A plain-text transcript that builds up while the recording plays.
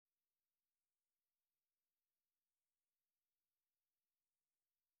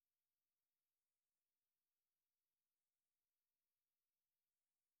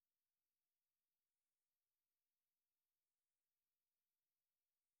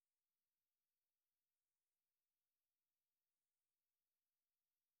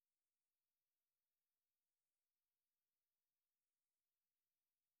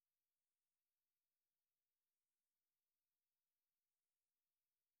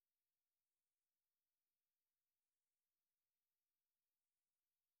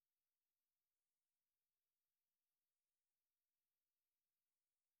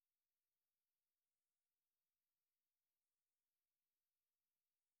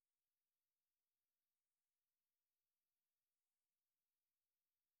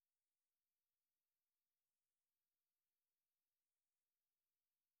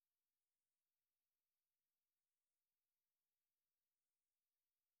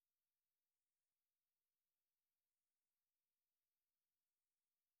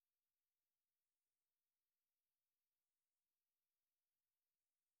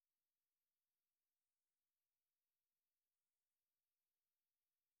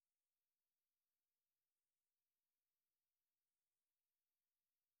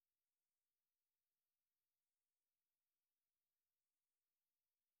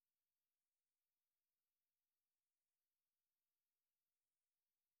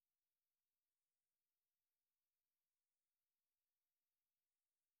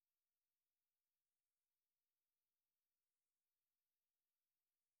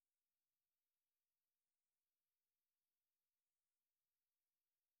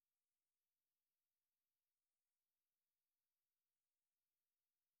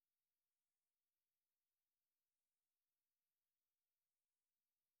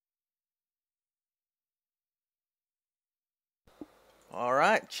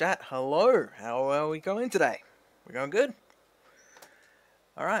Alright, chat, hello. How are we going today? We going good?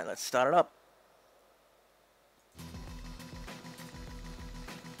 Alright, let's start it up.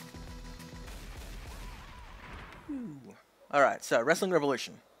 Alright, so Wrestling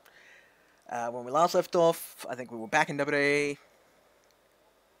Revolution. When we last left off, I think we were back in WWE.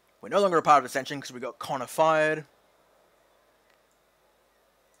 We're no longer a part of Ascension because we got Connor fired.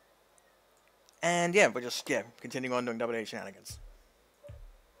 And yeah, we're just, continuing on doing WWE shenanigans.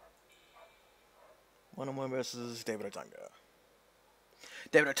 One-on-one versus David Otunga.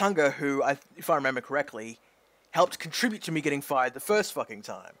 David Otunga, who, if I remember correctly, helped contribute to me getting fired the first fucking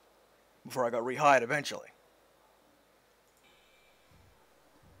time. Before I got rehired eventually.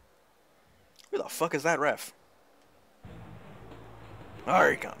 Who the fuck is that ref? Oh,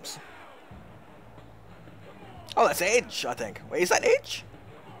 here he comes. Oh, that's Edge, I think. Wait, is that Edge?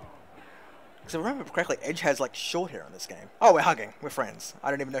 Because if I remember correctly, Edge has, like, short hair in this game. Oh, we're hugging. We're friends.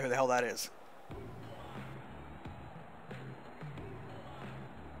 I don't even know who the hell that is.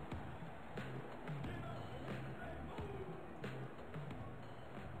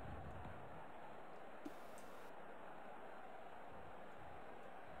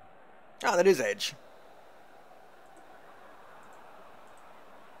 Oh, that is Edge.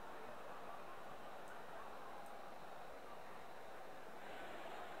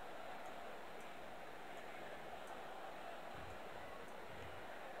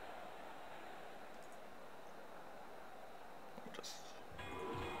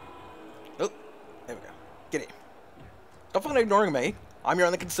 Oh, there we go. Get in. Stop fucking ignoring me. I'm your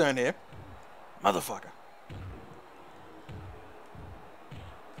only concern here. Motherfucker.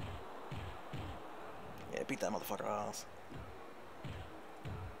 Yeah, beat that motherfucker ass.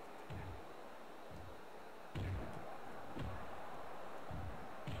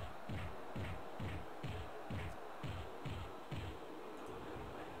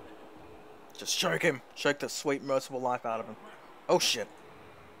 Just choke him. Choke the sweet, merciful life out of him. Oh shit.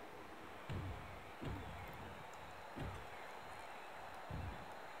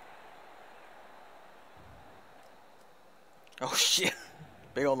 Oh shit.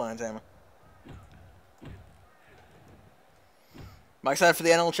 Big old lines, hammer. Am I excited for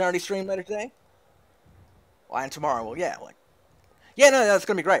the animal charity stream later today? Well, and tomorrow. Well, yeah, like... Yeah, no, that's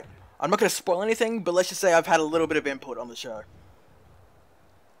gonna be great. I'm not gonna spoil anything, but let's just say I've had a little bit of input on the show.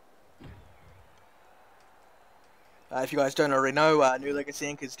 If you guys don't already know, New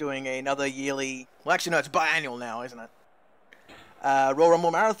Legacy Inc. is doing another yearly... Well, actually, no, it's biannual now, isn't it? Royal Rumble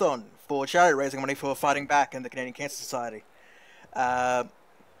Marathon for charity, raising money for Fighting Back and the Canadian Cancer Society.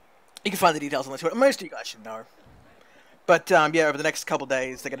 You can find the details on the Twitter. Most of you guys should know. But, yeah, over the next couple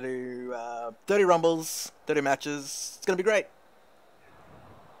days, they're going to do 30 Rumbles, 30 matches. It's going to be great.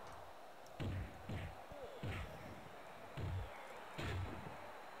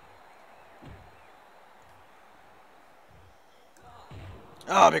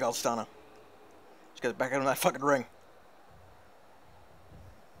 Oh, big old stunner. Just get back into that fucking ring.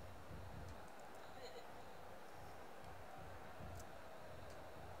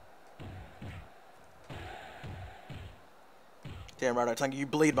 Damn right, Otunga, you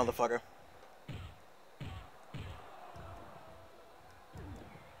bleed, motherfucker.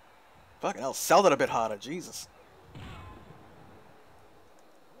 Fucking hell, sell that a bit harder, Jesus.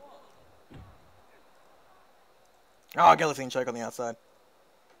 Oh, guillotine choke on the outside.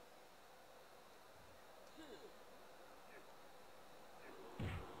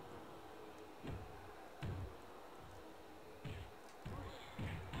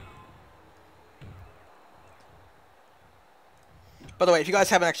 By the way, if you guys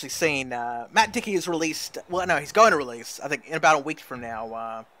haven't actually seen, Matt Dickey has released... Well, no, he's going to release, I think, in about a week from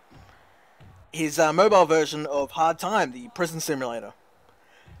now, his mobile version of Hard Time, the prison simulator.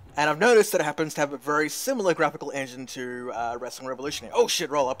 And I've noticed that it happens to have a very similar graphical engine to Wrestling Revolution. Oh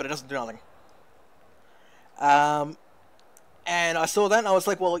shit, roll up, but it doesn't do nothing. And I saw that and I was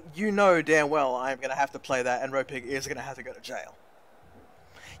like, well, you know damn well I'm going to have to play that and Ropig is going to have to go to jail.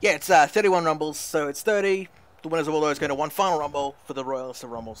 Yeah, it's 31 Rumbles, so it's 30... The winners of all those go to one final Rumble for the Royalist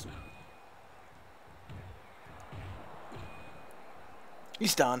of Rumbles.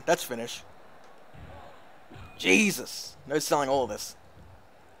 He's done. That's finished. Jesus. No selling all of this.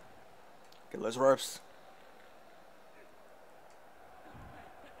 Get those ropes.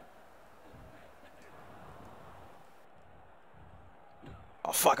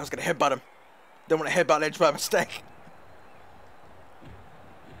 Oh fuck, I was gonna headbutt him. Don't want to headbutt Edge by mistake.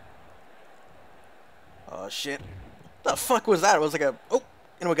 Oh shit. The fuck was that? It was like a... Oh!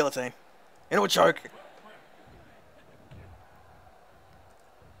 Into a guillotine. Into a choke.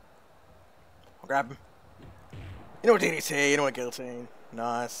 I'll grab him. You know what DDT, you know what guillotine.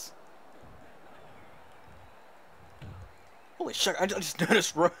 Nice. Holy shit, I just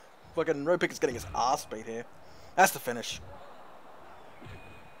noticed fucking Ropick is getting his ass beat here. That's the finish.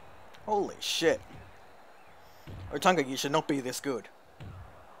 Holy shit. Otunga, you should not be this good.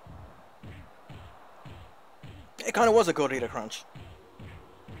 It kind of was a gordita crunch.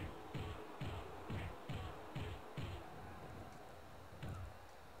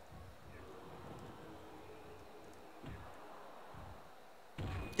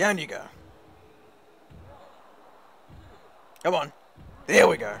 Down you go. Come on. There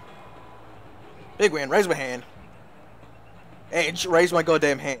we go. Big win. Raise my hand. Edge, raise my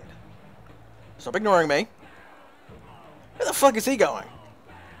goddamn hand. Stop ignoring me. Where the fuck is he going?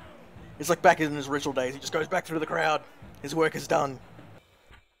 It's like back in his original days. He just goes back through the crowd. His work is done.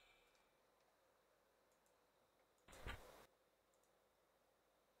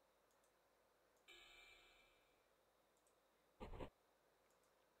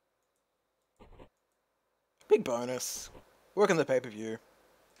 Big bonus. Work on the pay-per-view.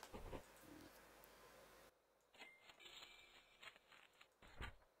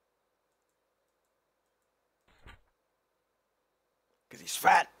 Because he's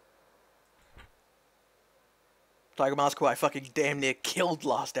fat. Tiger Mask, who I fucking damn near killed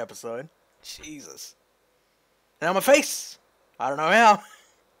last episode. Jesus. And I'm a face. I don't know how.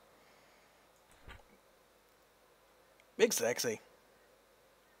 Big sexy.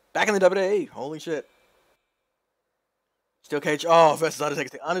 Back in the WWE. Holy shit. Steel cage. Oh, versus Undertaker.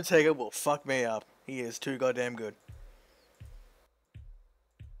 The Undertaker will fuck me up. He is too goddamn good.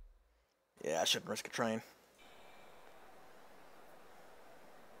 Yeah, I shouldn't risk a train.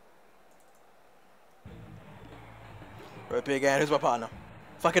 Rope again. Who's my partner?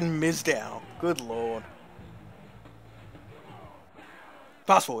 Fucking Mizdow. Good lord.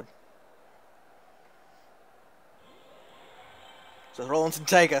 Fast forward. So Rollins and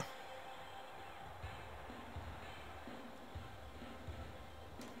Taker.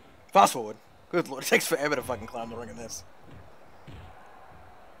 Fast forward. Good lord, it takes forever to fucking climb the ring in this.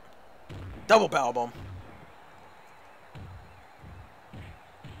 Double powerbomb.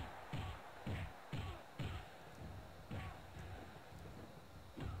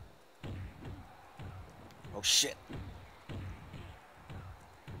 Oh shit.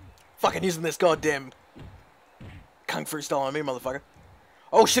 Fucking using this goddamn Kung Fu style on me, motherfucker.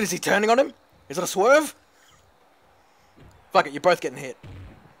 Oh shit, is he turning on him? Is it a swerve? Fuck it, you're both getting hit.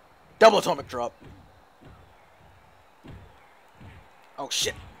 Double atomic drop. Oh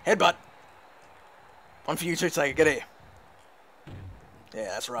shit. Headbutt. One for you too, Taker. Get here. Yeah,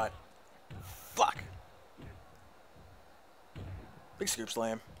 that's right. Fuck. Big scoop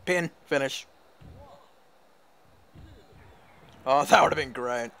slam. Pin. Finish. Oh, that would have been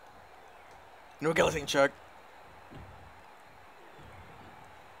great. No guillotine choke.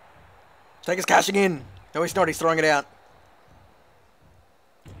 Taker's cashing in. No, he's not. He's throwing it out.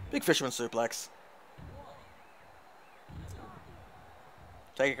 Big fisherman suplex.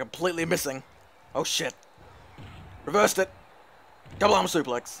 Taker completely missing. Oh shit. Reversed it. Double arm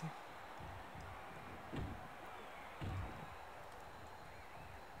suplex.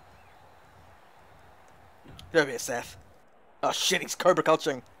 Get over here, Seth. Oh shit, he's cobra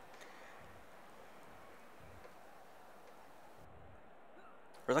culturing.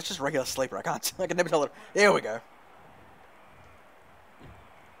 Or is that just regular sleeper? I can't. I can never tell it. There we go.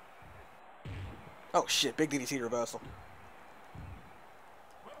 Oh shit, big DDT reversal.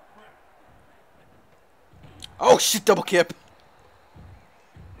 Oh shit, double kip.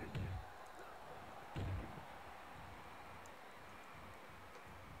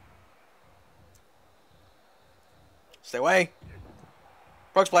 Stay away.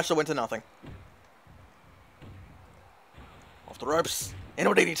 Frog splash that went to nothing. Off the ropes.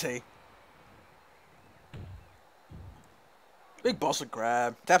 Into a DDT. Big Boston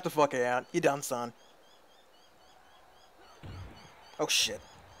grab. Tap the fuck out. You done, son. Oh shit.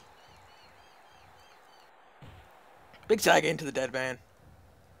 Big tag into the dead man.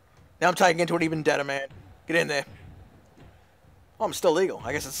 Now I'm tagging into an even deader man. Get in there. Oh, I'm still legal.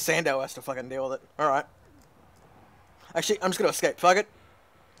 I guess it's Sandow has to fucking deal with it. Alright. Actually, I'm just gonna escape. Fuck it.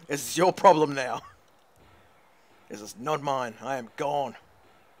 This is your problem now. This is not mine. I am gone.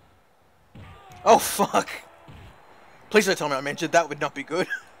 Oh, fuck. Please don't tell me I'm injured. That would not be good.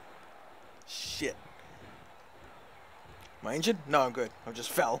 Shit. Am I injured? No, I'm good. I just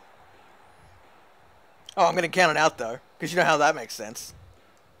fell. Oh, I'm going to count it out, though. Because you know how that makes sense.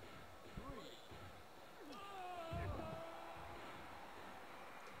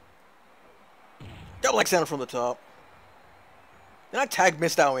 Double Alexander from the top. Then I tag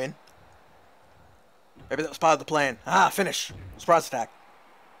Mistow in. Maybe that was part of the plan. Ah, finish. Surprise attack.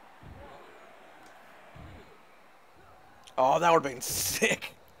 Oh, that would have been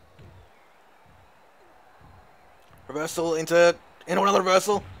sick. Reversal into another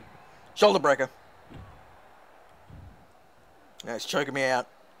reversal. Shoulder breaker. Yeah, he's choking me out.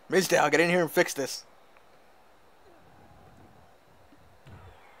 Mizdow, get in here and fix this.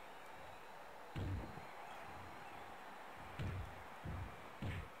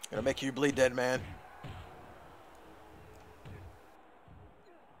 Gonna make you bleed, dead man.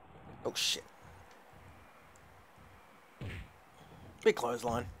 Oh shit. Big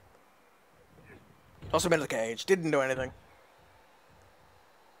clothesline. Toss him into the cage. Didn't do anything.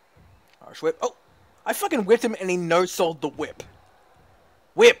 Irish whip. Oh! I fucking whipped him and he no-sold the whip.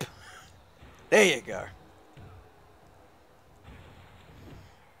 Whip! There you go.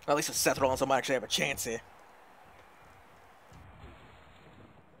 Well, at least with Seth Rollins I might actually have a chance here.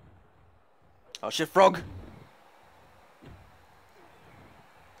 Oh shit, frog.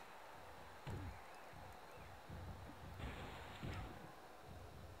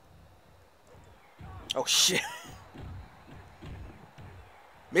 Oh shit.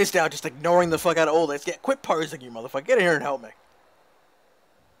 Mizdow just ignoring the fuck out of all this. Quit posing, you motherfucker. Get in here and help me.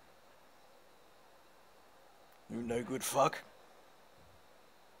 You no good fuck.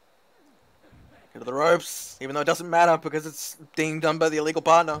 Get to the ropes, even though it doesn't matter because it's deemed done by the illegal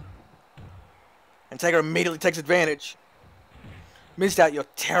partner. And Taker immediately takes advantage. Mizdow, you're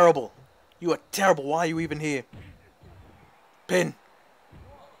terrible. You are terrible. Why are you even here? Pin.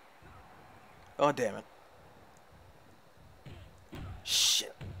 Oh, damn it.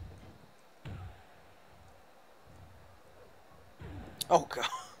 Shit. Oh, God.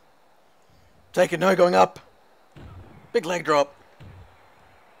 Taker, no, going up. Big leg drop.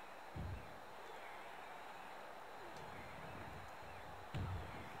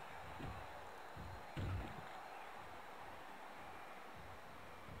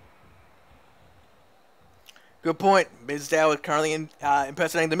 Good point. Mizdow is currently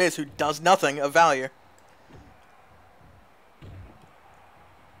impersonating The Miz, who does nothing of value.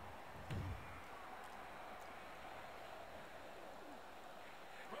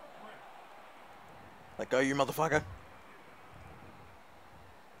 Let go, you motherfucker.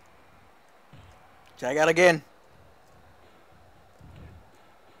 Tag out again.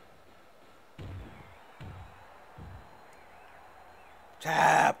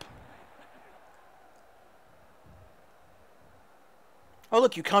 Tap. Oh,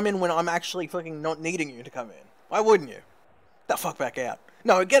 look, you come in when I'm actually fucking not needing you to come in. Why wouldn't you? The fuck back out.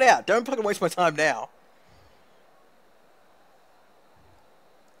 No, get out. Don't fucking waste my time now.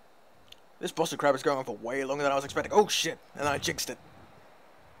 This Boston Crab is going on for way longer than I was expecting. Oh, shit. And then I jinxed it.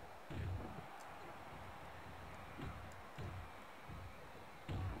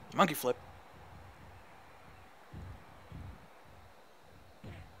 Monkey flip.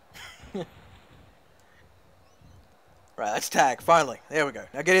 Right, let's tag. Finally. There we go.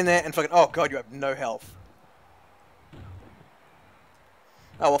 Now get in there and fucking... Oh, God, you have no health.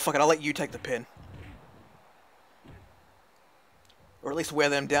 Oh, well, fuck it. I'll let you take the pin. Or at least wear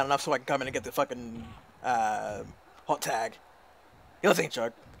them down enough so I can come in and get the fucking... hot tag. You'll think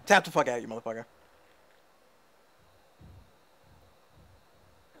choke. Tap the fuck out, you motherfucker.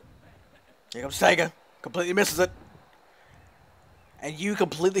 Here comes Taker. Completely misses it. And you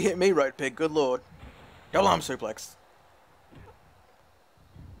completely hit me, Road Pig. Good lord. Double arm suplex.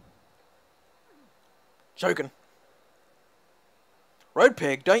 Choking. Road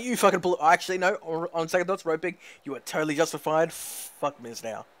Pig, don't you fucking pull... Actually, no. On second thoughts, Road Pig, you are totally justified. Fuck Miz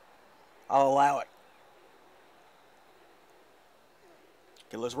now. I'll allow it.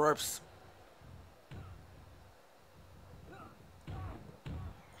 Get those ropes.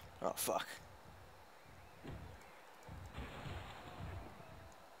 Oh, fuck.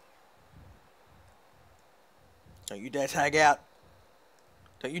 Don't you dare tag out.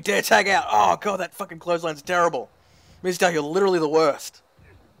 Don't you dare tag out. Oh, God, that fucking clothesline's terrible. Mizdow, you're literally the worst.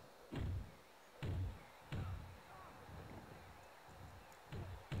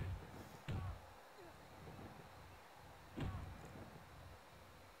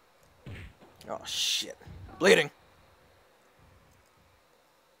 Oh, shit. Bleeding.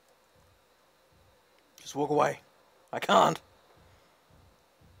 Just walk away. I can't.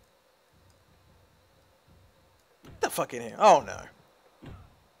 Get the fuck in here. Oh, no.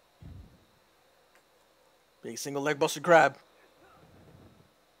 Big single leg Boston Crab.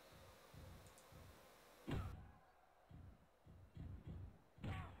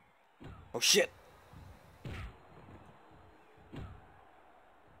 Oh, shit.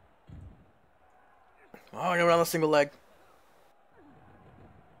 Oh, I got another single leg.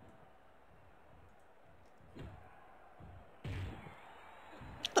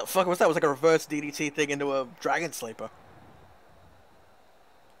 The fuck was that? It was like a reverse DDT thing into a Dragon Sleeper.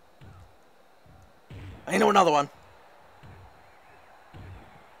 I know another one.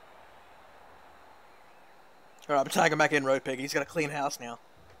 Alright, I'm tagging back in Road Pig. He's got a clean house now.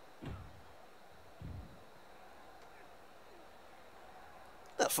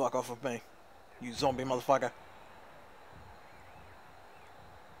 Get the fuck off of me, you zombie motherfucker.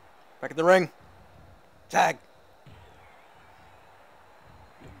 Back in the ring. Tag.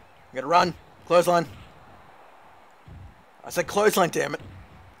 You gotta run. Clothesline. I said clothesline, damn it.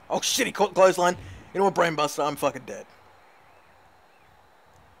 Oh shit, he caught clothesline. You know what, Brainbuster? I'm fucking dead.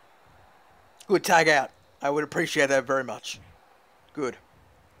 Good, tag out. I would appreciate that very much. Good.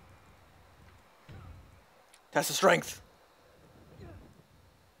 Test of strength.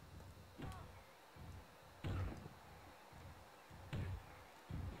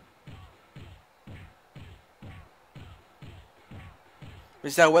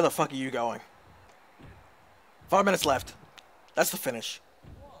 Mister, where the fuck are you going? 5 minutes left. That's the finish.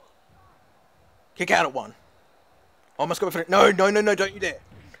 Kick out at 1. Almost got to finish. No, no, no, no, don't you dare.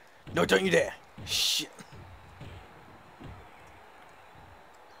 No, don't you dare. Shit.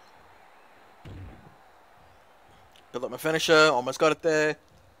 Build up my finisher. Almost got it there.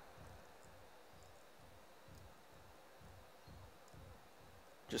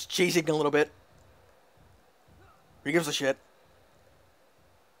 Just cheesing a little bit. Who gives a shit?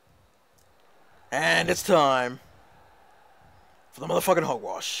 And it's time for the motherfucking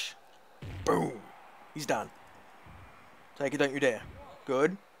hogwash. Boom. He's done. Take it, don't you dare.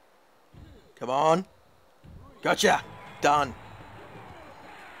 Good. Come on. Gotcha. Done.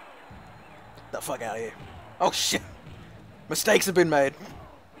 Get the fuck out of here. Oh shit. Mistakes have been made.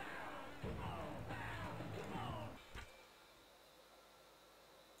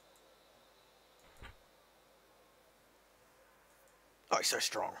 Oh, he's so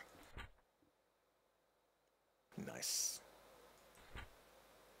strong. Nice.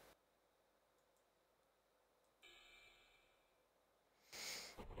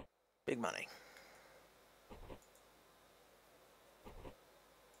 Big money.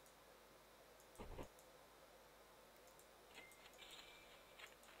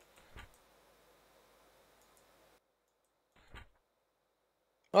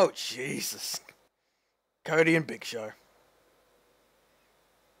 Oh, Jesus. Cody and Big Show.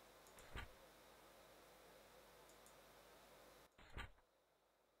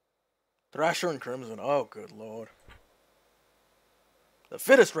 Thrasher and Crimson. Oh, good lord. The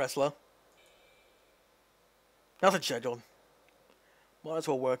fittest wrestler. Nothing scheduled. Might as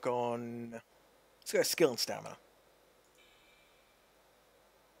well work on... Let's go skill and stamina.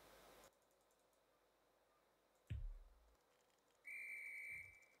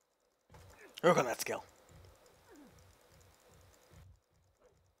 Work on that skill.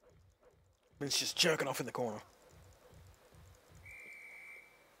 It's just jerking off in the corner.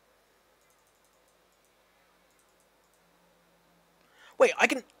 Wait,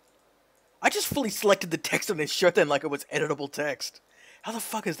 I just fully selected the text on his shirt then like it was editable text. How the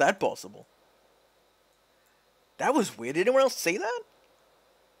fuck is that possible? That was weird. Did anyone else see that?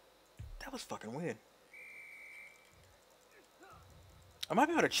 That was fucking weird. I might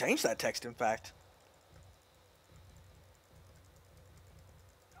be able to change that text, in fact.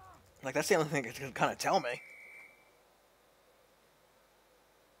 Like, that's the only thing it can kind of tell me.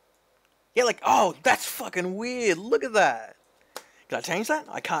 Yeah, like, oh, that's fucking weird. Look at that. Can I change that?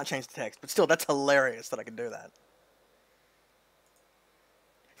 I can't change the text, but still, that's hilarious that I can do that.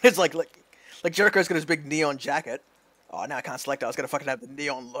 It's like Jericho's got his big neon jacket. Oh, now I can't select it. I was gonna fucking have the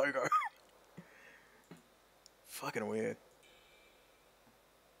neon logo. Fucking weird.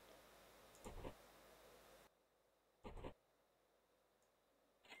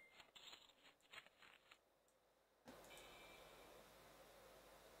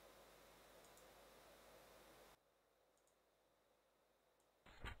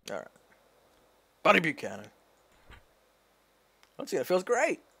 Alright. Buddy Buchanan. Let's see, it feels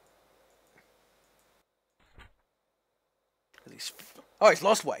great. He's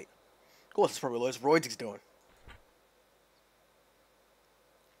lost weight. Of course, it's probably those roids he's doing.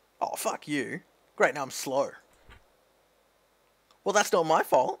 Oh, fuck you. Great, now I'm slow. Well, that's not my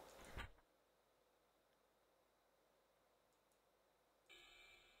fault.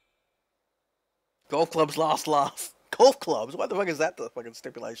 Golf club's last laugh. Golf clubs? What the fuck is that, the fucking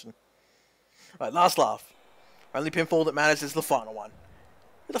stipulation? Right, last laugh. Only pinfall that matters is the final one.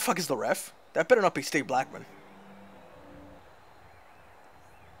 Who the fuck is the ref? That better not be Steve Blackman.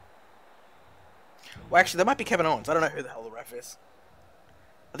 Well, actually, that might be Kevin Owens. I don't know who the hell the ref is.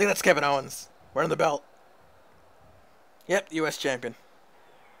 I think that's Kevin Owens. Wearing the belt. Yep, US champion.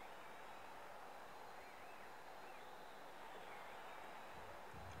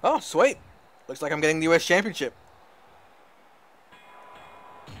 Oh, sweet. Looks like I'm getting the US Championship.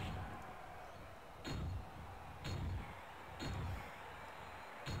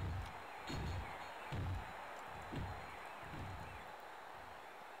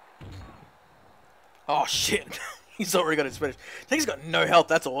 Oh, shit. He's already got his finish. I think he's got no health.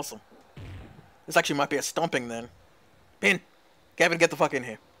 That's awesome. This actually might be a stomping then. Pin. Gavin, get the fuck in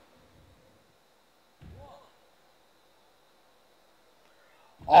here.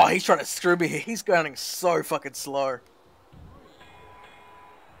 Oh, he's trying to screw me here. He's going so fucking slow.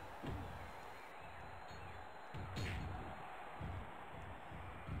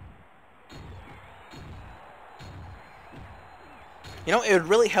 You know, it would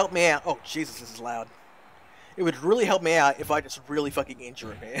really help me out. Oh, Jesus, this is loud. It would really help me out if I just really fucking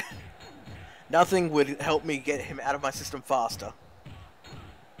injure him here. Nothing would help me get him out of my system faster.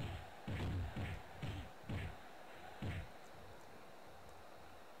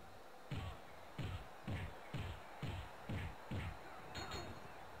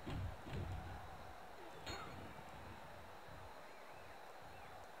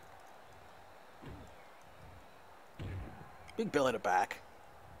 Big Bill at the back.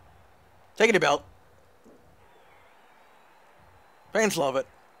 Taking your belt. Fans love it.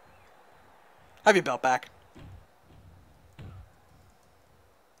 Have your belt back.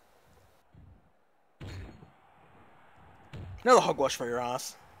 Another hogwash for your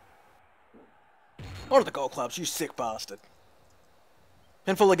ass. One of the gold clubs, you sick bastard.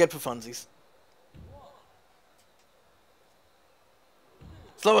 Pinfall again for funsies.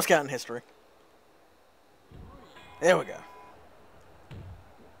 Slowest count in history. There we go.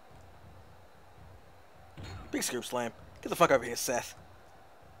 Big scoop slam. Get the fuck over here, Seth.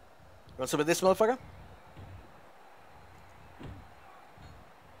 You want some of this, motherfucker?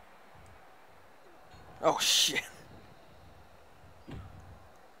 Oh, shit.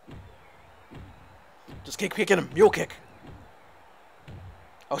 Just keep kicking him. Mule kick.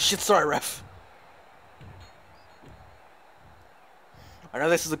 Oh, shit. Sorry, ref. I know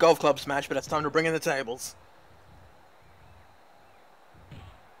this is a golf clubs match, but it's time to bring in the tables.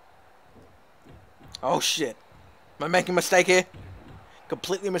 Oh, shit. Am I making a mistake here?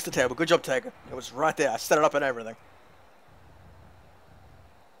 Completely missed the table. Good job, Taker. It was right there. I set it up and everything.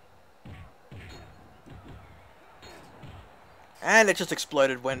 And it just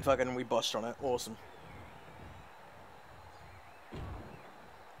exploded when fucking we botched on it. Awesome.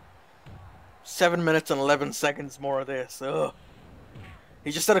 7 minutes and 11 seconds more of this. Ugh.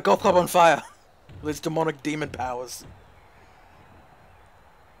 He just set a golf club on fire with his demonic demon powers.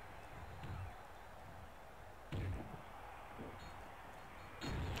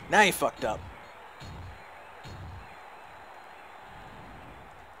 Now you fucked up.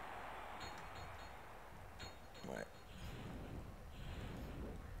 Right.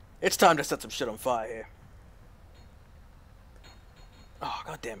 It's time to set some shit on fire here. Oh,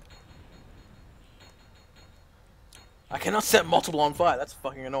 god damn it. I cannot set multiple on fire. That's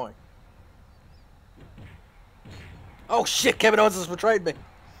fucking annoying. Oh shit, Kevin Owens has betrayed me.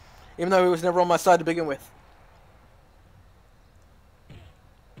 Even though he was never on my side to begin with.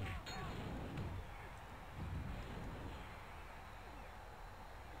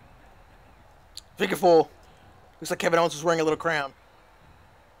 Figure 4. Looks like Kevin Owens was wearing a little crown.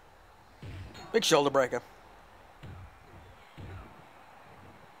 Big shoulder breaker.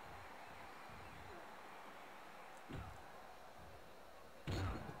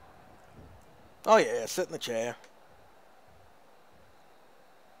 Oh yeah, sit in the chair.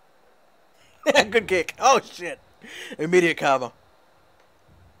 Good kick. Oh shit. Immediate cover.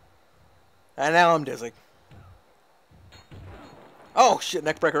 And now I'm dizzy. Oh shit,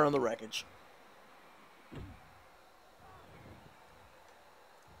 neckbreaker on the wreckage.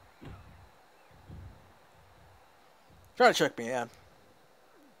 Trying to check me out.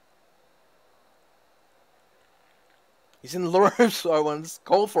 He's in the ropes, Owens.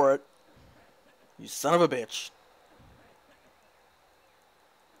 Call for it. You son of a bitch.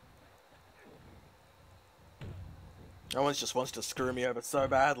 Owens just wants to screw me over so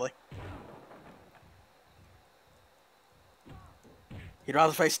badly. He'd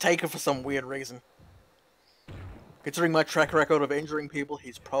rather face Taker for some weird reason. Considering my track record of injuring people,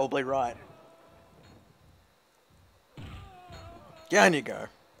 he's probably right. Down you go.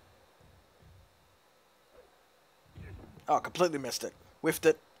 Oh, completely missed it. Whiffed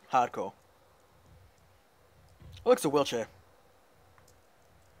it. Hardcore. Oh, looks a wheelchair.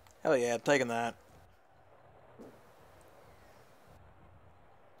 Hell yeah, I'm taking that.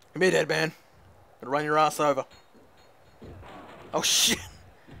 Come here, dead man. Gonna run your ass over. Oh shit.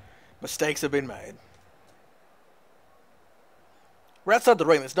 Mistakes have been made. We're outside the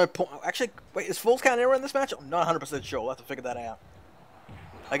ring. There's no point. Actually, wait, is Falls Count anywhere in this match? I'm not 100% sure. We'll have to figure that out.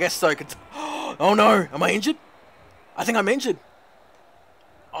 I guess so. Oh no! Am I injured? I think I'm injured.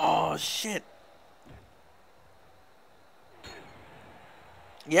 Oh shit.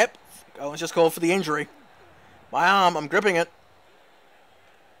 Yep. I was just called for the injury. My arm. I'm gripping it.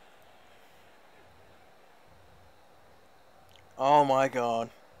 Oh my god.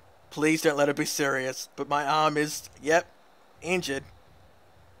 Please don't let it be serious. But my arm is, yep, injured.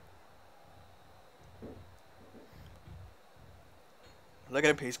 Look at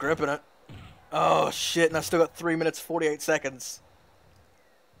him, he's gripping it. Oh shit, and I still got 3 minutes 48 seconds.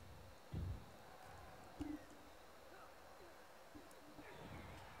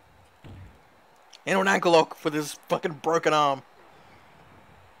 Into an ankle lock with his fucking broken arm.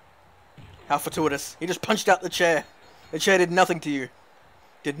 How fortuitous. He just punched out the chair. The chair did nothing to you.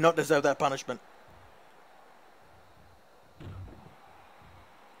 Did not deserve that punishment.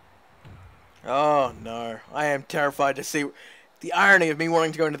 Oh no. I am terrified to see the irony of me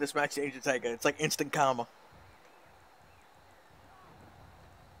wanting to go into this match to Undertaker. It's like instant karma.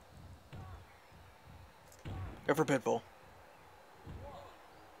 Go for a pinfall.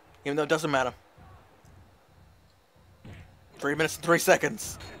 Even though it doesn't matter. 3 minutes and 3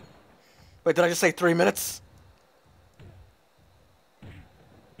 seconds. Wait, did I just say 3 minutes?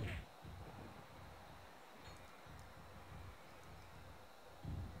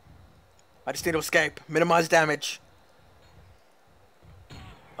 I just need to escape. Minimize damage.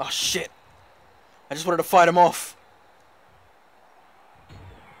 Oh shit. I just wanted to fight him off.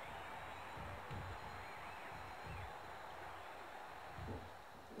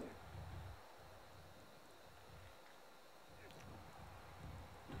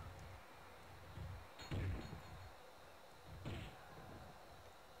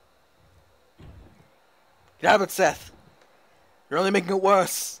 Get out of it, Seth. You're only making it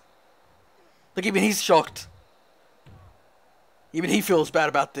worse. Look, even he's shocked. Even he feels bad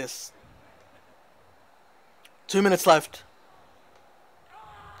about this. 2 minutes left.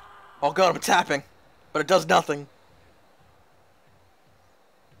 Oh god, I'm tapping. But it does nothing.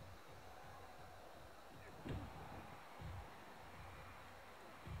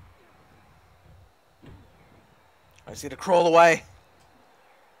 I just need to crawl away.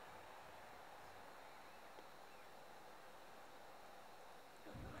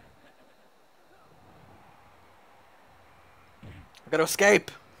 I gotta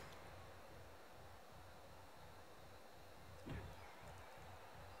escape.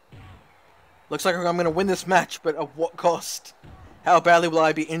 Looks like I'm gonna win this match, but at what cost? How badly will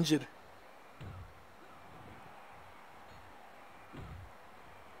I be injured?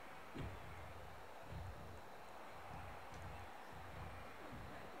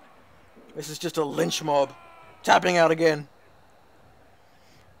 This is just a lynch mob. Tapping out again.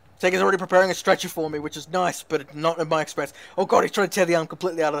 Taker's already preparing a stretcher for me, which is nice, but not at my expense. Oh god, he's trying to tear the arm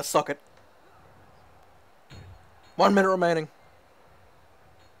completely out of the socket. 1 minute remaining.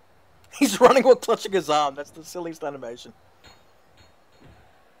 He's running while clutching his arm. That's the silliest animation.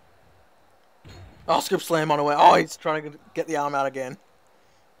 Oh, scoop slam on the way. Oh, he's trying to get the arm out again.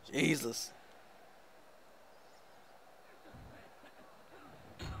 Jesus.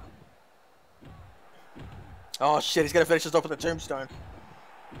 Oh shit, he's gonna finish this off with a tombstone.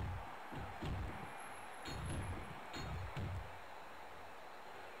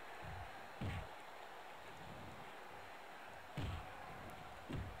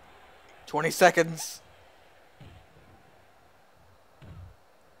 "20 seconds.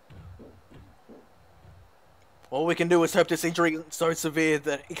 All we can do is hope this injury is so severe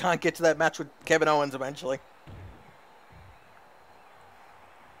that he can't get to that match with Kevin Owens eventually.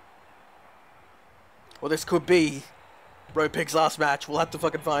 Well, this could be Road Pig's last match. We'll have to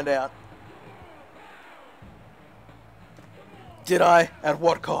fucking find out. Did I? At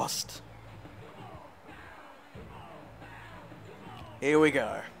what cost? Here we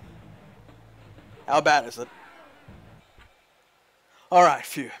go. How bad is it? Alright,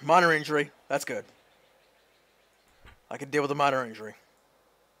 phew. Minor injury. That's good. I can deal with a minor injury.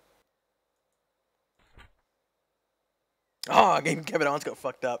 Oh, even Kevin Owens got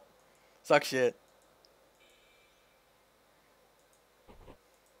fucked up. Suck shit.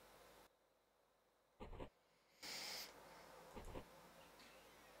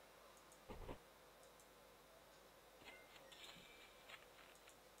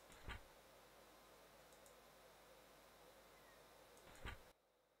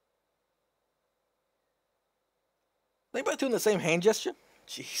 They both doing the same hand gesture?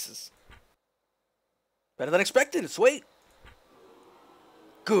 Jesus. Better than expected. Sweet.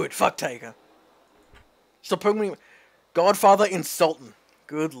 Good. Fuck Taker. Stop putting me... Godfather insulting.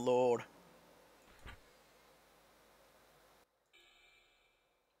 Good lord.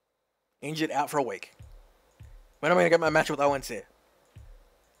 Injured, out for a week. When am I going to get my match with Owens here?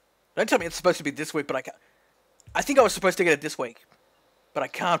 Don't tell me it's supposed to be this week, but I can't. I think I was supposed to get it this week. But I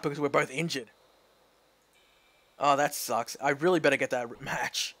can't because we're both injured. Oh, that sucks. I really better get that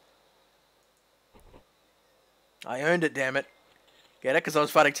match. I earned it, damn it. Get it? Because I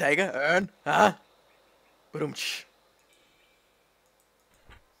was fighting Tager? Earn? Huh? Boomch.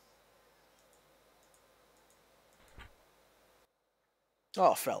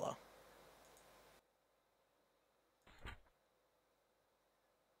 Oh, fella.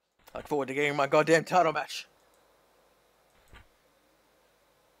 I look forward to getting my goddamn title match.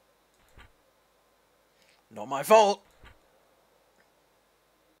 Not my fault.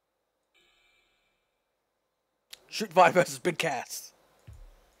 Shoot fight versus Big Cass.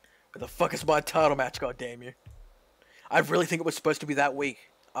 Where the fuck is my title match, goddamn you? I really think it was supposed to be that week.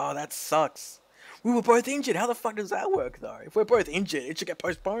 Oh, that sucks. We were both injured. How the fuck does that work, though? If we're both injured, it should get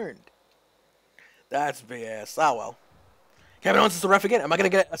postponed. That's BS. Oh, well. Kevin Owens is the ref again. Am I going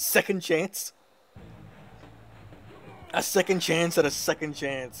to get a second chance? A second chance at a second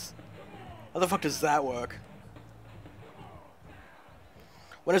chance. How the fuck does that work?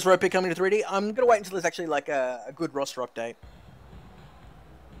 When is Rope coming to 3D? I'm going to wait until there's actually like a good roster update.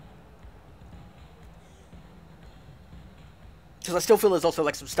 Because I still feel there's also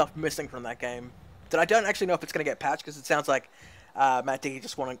like some stuff missing from that game. That I don't actually know if it's going to get patched, because it sounds like Matt D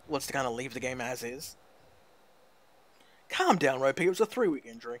just wants to kind of leave the game as is. Calm down, Rope. It was a 3-week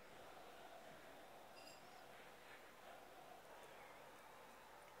injury.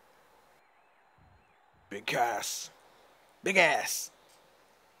 Big Cass. Big ass.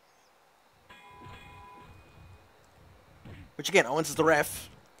 Which again, Owens is the ref.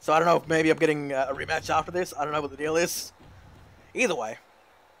 So I don't know if maybe I'm getting a rematch after this. I don't know what the deal is. Either way.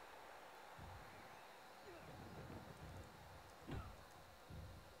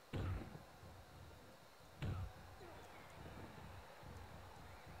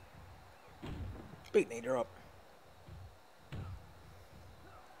 Beat Nader up.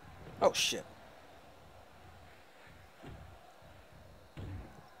 Oh shit.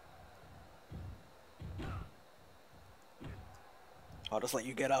 I'll just let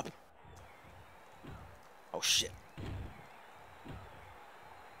you get up. Oh shit.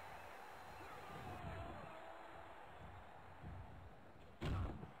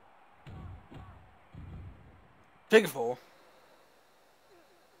 Figure 4.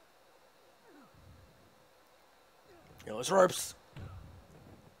 Those ropes.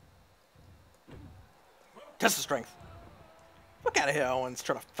 Test the strength. Fuck out of here, Owens.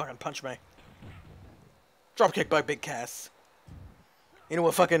 Trying to fucking punch me. Dropkick by Big Cass. Into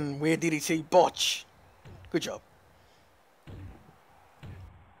a fucking weird DDT botch. Good job.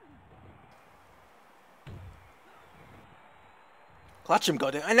 Clutch him,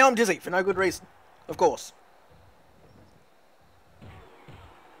 goddamn. I know I'm dizzy for no good reason. Of course.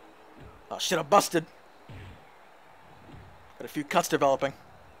 Oh shit, I busted. Got a few cuts developing.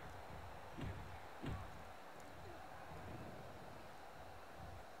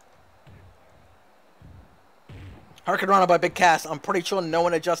 Hurricane Runner by Big Cass. I'm pretty sure no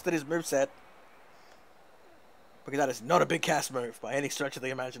one adjusted his moveset. Because that is not a Big Cass move by any stretch of the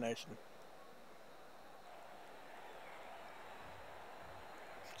imagination.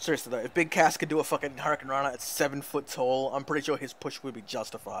 Seriously though, if Big Cass could do a fucking Hurricane Runner at 7 foot tall, I'm pretty sure his push would be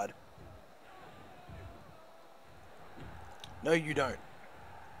justified. No, you don't.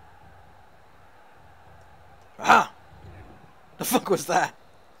 Ah! The fuck was that?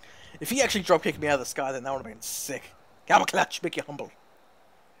 If he actually drop-kicked me out of the sky, then that would have been sick. Gamma clutch, make you humble.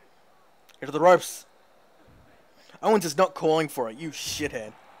 Get to the ropes. Owens is not calling for it, you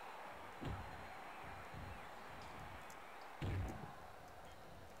shithead.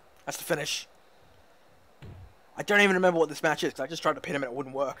 That's the finish. I don't even remember what this match is, because I just tried to pin him and it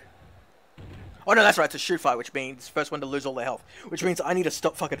wouldn't work. Oh no, that's right, it's a shoot fight, which means first one to lose all their health. Which means I need to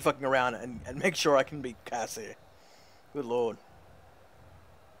stop fucking around and make sure I can beat Cass here. Good lord.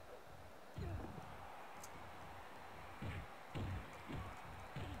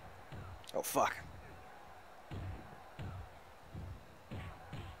 Oh fuck.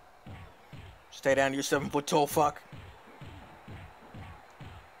 Stay down, you 7 foot tall fuck.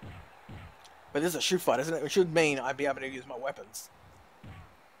 But this is a shoot fight, isn't it? It should mean I'd be able to use my weapons.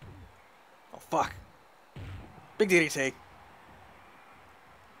 Oh fuck. Big DDT.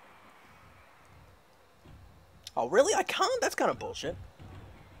 Oh really? I can't? That's kind of bullshit.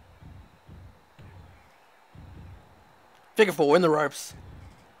 Figure 4 in the ropes.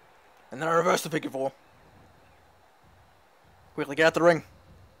 And then I reverse the figure 4. Quickly, get out the ring.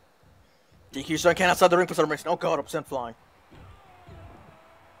 DQs don't count outside the ring for some reason. Oh god, I'm sent flying.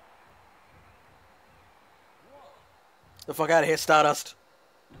 The fuck out of here, Stardust.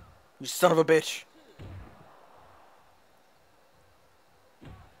 You son of a bitch.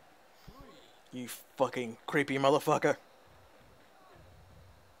 You fucking creepy motherfucker.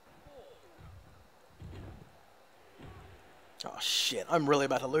 Oh shit, I'm really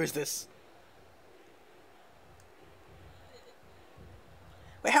about to lose this.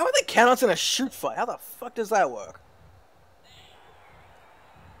 Wait, how are they countouts in a shoot fight? How the fuck does that work?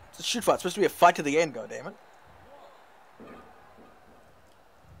 It's a shoot fight. It's supposed to be a fight to the end, goddammit.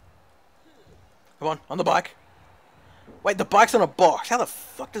 Come on the bike. Wait, the bike's on a box. How the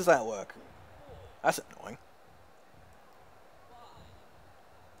fuck does that work? That's annoying.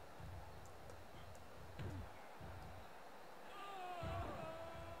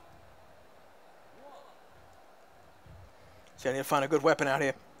 See, I need to find a good weapon out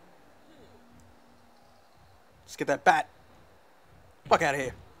here. Let's get that bat. Fuck out of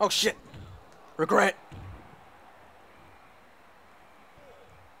here. Oh shit. Regret.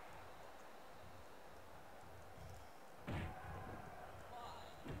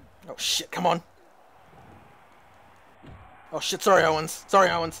 Oh shit, come on. Oh shit, sorry Owens. Sorry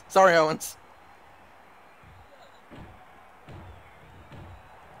Owens. Sorry Owens.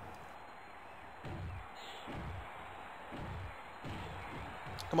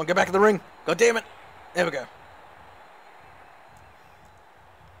 Come on, get back in the ring. God damn it. There we go.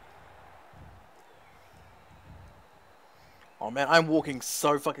 Oh man, I'm walking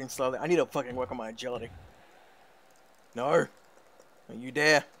so fucking slowly. I need to fucking work on my agility. No. Don't you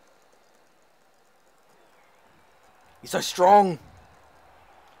dare. He's so strong.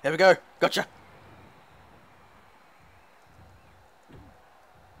 There we go. Gotcha.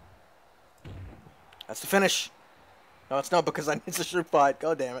 That's the finish. No, it's not because I need to shoot fight.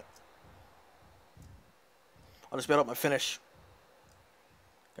 God damn it. I'll just build up my finish.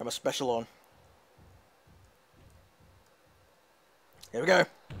 Got my special on. Here we go.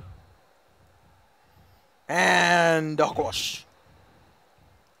 And hogwash.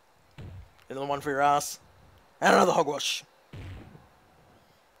 Another one for your ass. And another hogwash.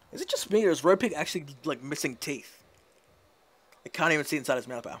 Is it just me or is Ropig actually like missing teeth? I can't even see inside his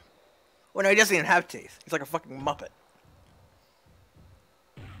mouth now. Well, no, he doesn't even have teeth. He's like a fucking muppet.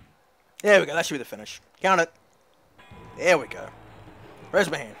 There we go. That should be the finish. Count it. There we go. Raise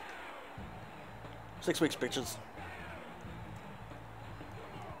my hand. 6 weeks, bitches.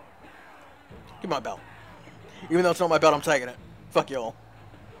 Give me my belt. Even though it's not my belt, I'm taking it. Fuck you all.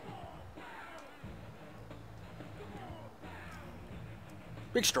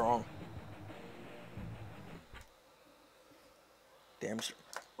 Big strong. Damn.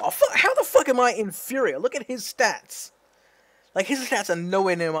 Oh, fuck. How the fuck am I inferior? Look at his stats. Like, his stats are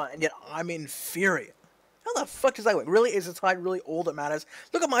nowhere near mine, and yet I'm inferior. How the fuck does that work? Really? Is his height really all that matters?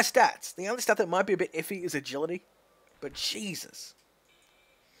 Look at my stats. The only stat that might be a bit iffy is agility. But Jesus.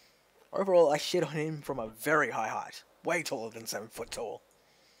 Overall, I shit on him from a very high height. Way taller than 7 foot tall.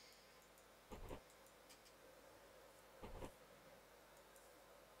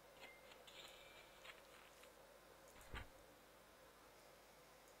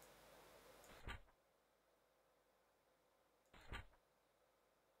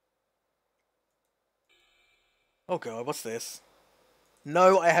 Oh god, what's this?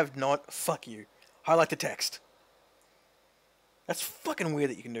 No, I have not. Fuck you. Highlight the text. That's fucking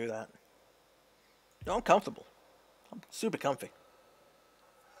weird that you can do that. No, I'm comfortable. I'm super comfy.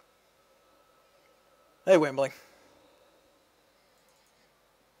 Hey, Wembley.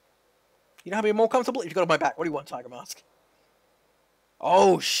 You know how to be more comfortable if you got on my back. What do you want, Tiger Mask?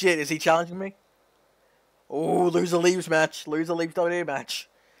 Oh shit, is he challenging me? Oh, loser leaves match. Loser leaves WWE match.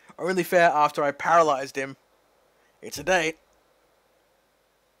 Only fair after I paralyzed him. It's a date.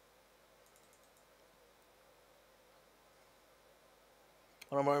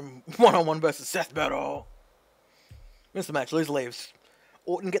 One-on-one versus Seth battle. Wins the match. Loser leaves.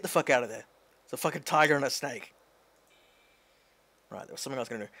 Orton, get the fuck out of there. It's a fucking tiger and a snake. Right, there was something I was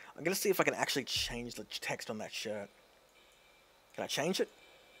going to do. I'm going to see if I can actually change the text on that shirt. Can I change it?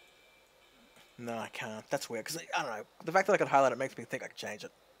 No, I can't. That's weird, because, I don't know. The fact that I can highlight it makes me think I can change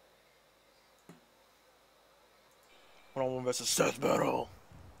it. One-on-one versus Seth battle.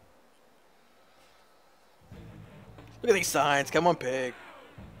 Look at these signs. Come on, pig.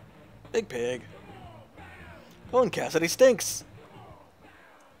 Big pig. Colin Cassidy stinks.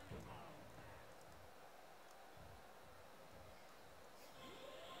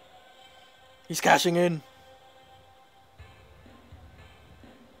 He's cashing in.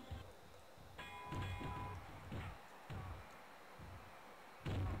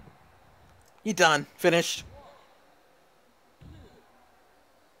 You done. Finished.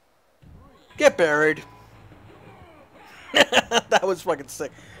 Get buried. That was fucking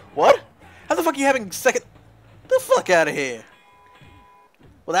sick. What? How the fuck are you having second... The fuck out of here.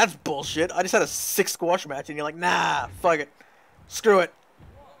 Well, that's bullshit. I just had a 6 squash match and you're like, nah, fuck it. Screw it.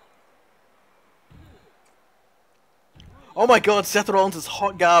 Oh my god, Seth Rollins is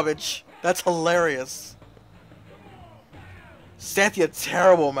hot garbage. That's hilarious. Seth, you're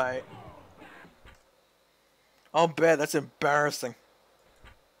terrible, mate. I'll bet, that's embarrassing.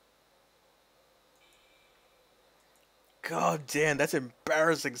 God damn, that's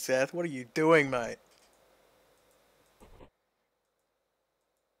embarrassing, Seth. What are you doing, mate?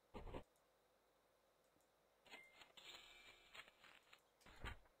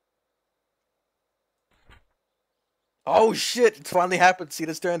 Oh shit, it's finally happened.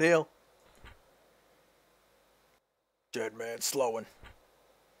 Cena's turned heel. Dead man slowing.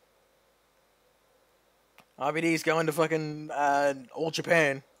 RVD's going to fucking All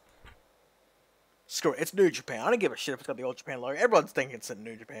Japan. Screw it, it's New Japan. I don't give a shit if it's got the All Japan logo. Everyone's thinking it's in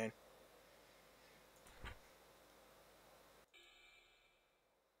New Japan.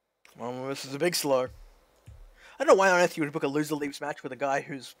 Well, this is a big slow. I don't know why on earth you would book a loser leaves match with a guy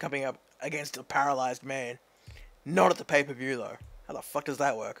who's coming up against a paralyzed man. Not at the pay-per-view, though. How the fuck does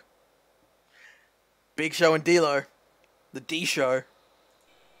that work? Big Show and D-Lo. The D-Show.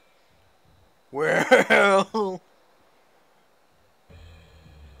 Well...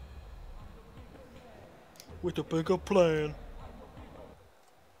 with a bigger plan.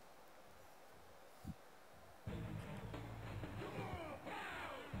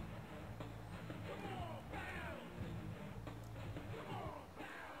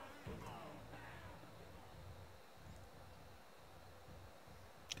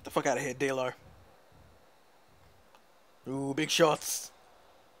 Get the fuck out of here, D-Lo. Ooh, big shots.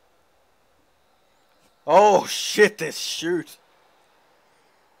 Oh shit, this shoot.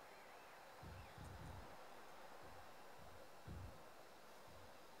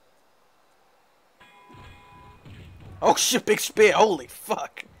 Oh shit, big spear, holy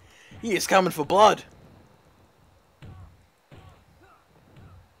fuck. He is coming for blood.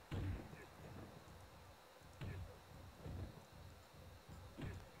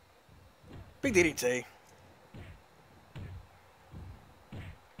 Big DDT.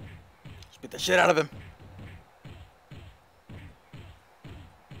 Just beat the shit out of him.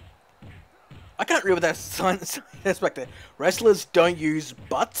 I can't read what that sign is back there. Wrestlers don't use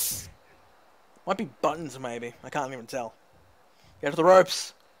butts? Might be buttons, maybe. I can't even tell. Get to the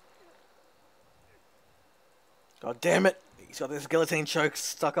ropes. God damn it. He's got this guillotine choke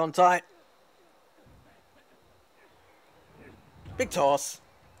stuck on tight. Big toss.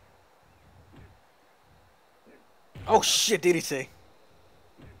 Oh shit, DDT.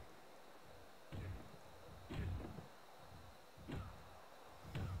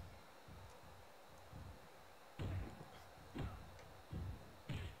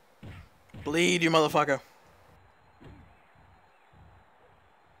 Bleed, you motherfucker.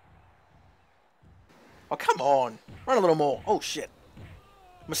 Oh, come on. Run a little more. Oh, shit.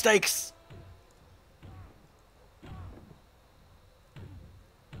 Mistakes.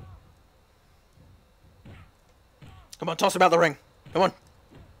 Come on, toss him out the ring. Come on.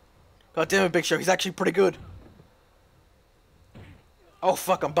 God damn it, Big Show. He's actually pretty good. Oh,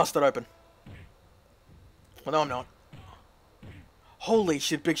 fuck. I'm busted open. Well, no, I'm not. Holy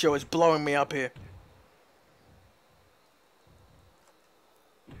shit, Big Show is blowing me up here.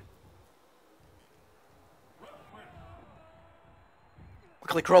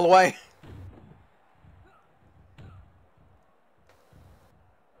 Quickly crawl away.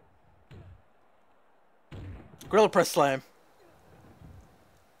 Gorilla press slam.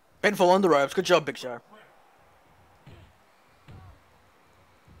 Pinfall on the ropes. Good job, Big Show.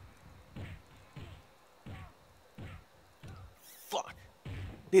 Fuck.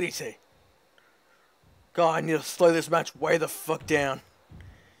 DDT. God, I need to slow this match way the fuck down.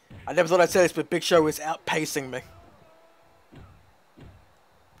 I never thought I'd say this, but Big Show is outpacing me.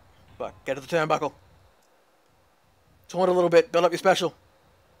 Fuck, get to the turnbuckle. Taunt a little bit, build up your special.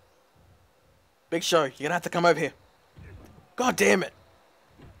 Big Show, you're gonna have to come over here. God damn it.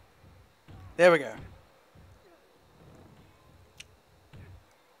 There we go.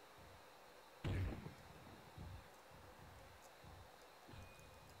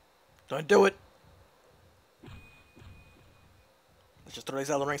 Don't do it. Let's just throw these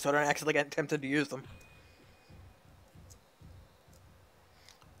out of the ring so I don't accidentally get tempted to use them.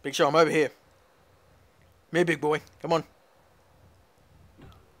 Big Show, I'm over here. Me, big boy. Come on.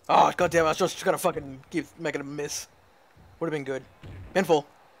 Oh, goddamn, I was just gonna fucking make it a miss. Would have been good. Pinfall.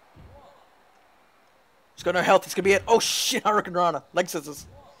 He's got no health. He's gonna be it. Oh shit, Hurricane Rana. Leg scissors.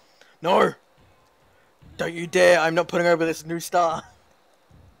 No. Don't you dare. I'm not putting over this new star.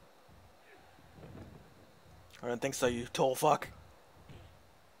 I don't think so, you tall fuck.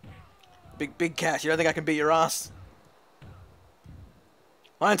 Big cat. You don't think I can beat your ass?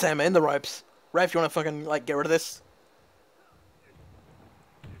 Lion Tamer in the ropes. Ref, you wanna fucking, like, get rid of this?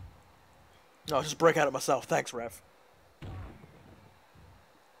 No, I'll just break out of myself. Thanks, Ref.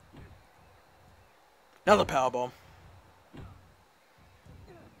 Another powerbomb.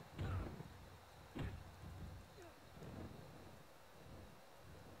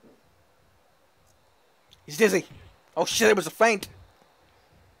 He's dizzy. Oh shit, it was a feint.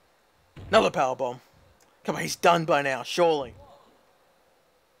 Another powerbomb. Come on, he's done by now, surely.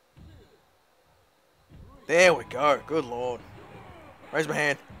 There we go. Good lord. Raise my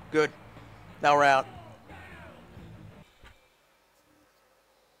hand. Good. Now we're out.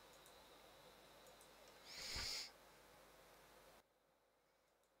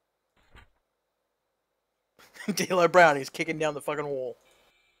 D'Lo Brown, he's kicking down the fucking wall.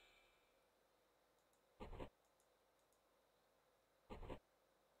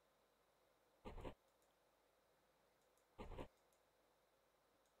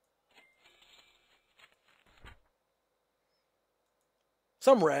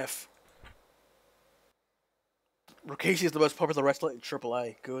 Some ref. Rikishi is the most popular wrestler in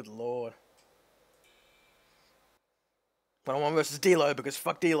AAA. Good lord. 1-on-1 versus D'Lo, because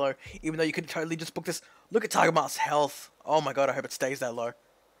fuck D'Lo. Even though you could totally just book this. Look at Tiger Mask's health. Oh my god, I hope it stays that low.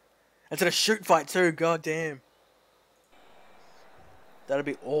 It's in a shoot fight too, god damn. That'd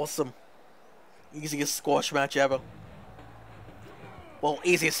be awesome. Easiest squash match ever. Well,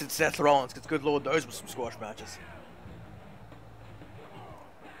 easiest since Seth Rollins, because good lord, those were some squash matches.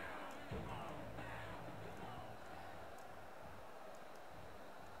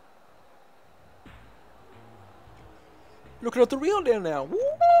 Looking at the reel down now.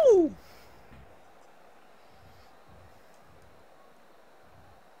 Woo!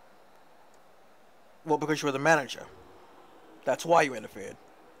 Well, because you were the manager. That's why you interfered.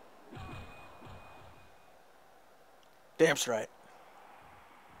 Damn straight.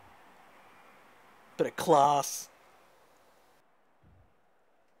 Bit of class.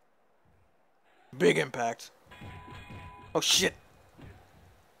 Big impact. Oh shit.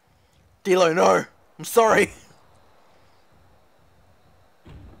 D'Lo, no. I'm sorry.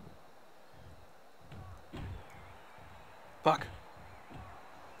 Fuck.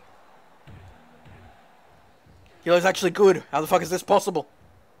 D'Lo's actually good. How the fuck is this possible?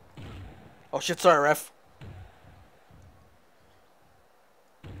 Oh shit, sorry, ref.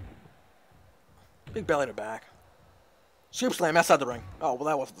 Big belly to back. Scoop slam outside the ring. Oh, well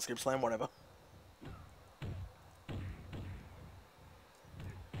that wasn't the scoop slam, whatever.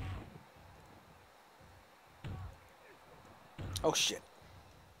 Oh shit.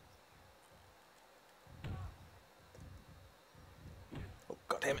 Oh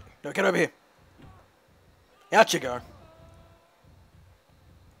god damn it. No, get over here. Out you go.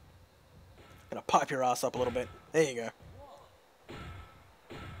 Gonna pipe your ass up a little bit. There you go.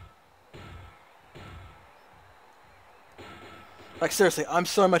 Like seriously, I'm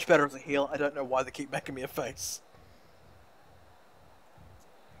so much better as a heel, I don't know why they keep making me a face.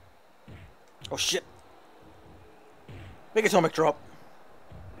 Oh shit. Big atomic drop.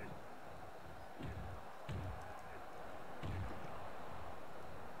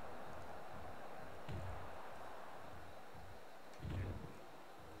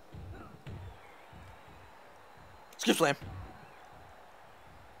 Skip slam.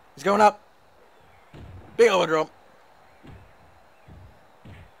 He's going up. Big overdrop.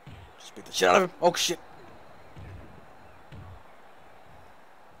 Just beat the shit out of him. Oh shit.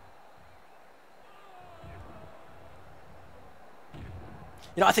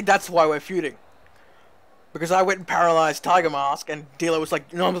 You know, I think that's why we're feuding. Because I went and paralyzed Tiger Mask, and D'Lo was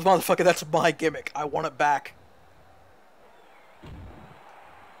like, no, motherfucker, that's my gimmick. I want it back.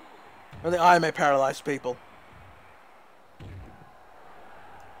 Only I may paralyze people.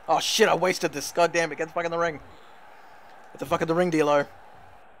 Oh shit, I wasted this. God damn it, get the fuck in the ring. Get the fuck in the ring, D'Lo.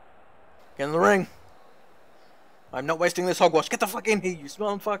 Get in the ring. I'm not wasting this hogwash. Get the fuck in here, you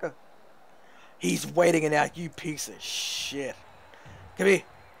smelling fucker. He's waiting it out, you piece of shit. Come here.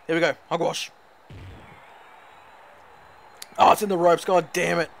 Here we go. Hogwash. Oh, it's in the ropes. God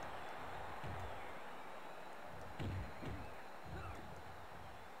damn it.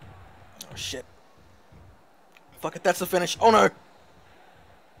 Oh, shit. Fuck it. That's the finish. Oh, no.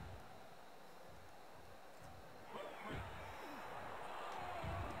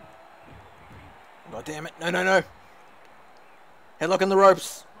 God damn it. No, no, no. Headlock in the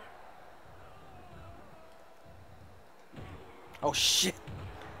ropes. Oh shit.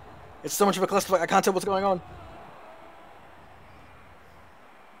 It's so much of a clusterfuck, I can't tell what's going on.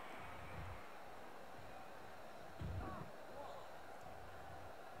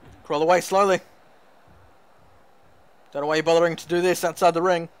 Crawl away slowly. Don't know why you're bothering to do this outside the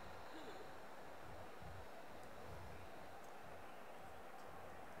ring.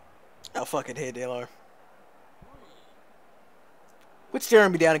 Oh, fuck it here, D'Lo. Quit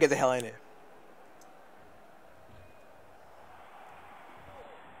staring me down and get the hell in here.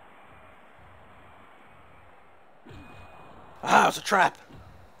 Ah, it's a trap.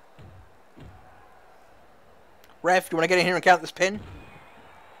 Ref, do you want to get in here and count this pin?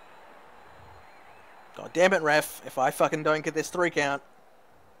 God damn it, ref. If I fucking don't get this 3 count.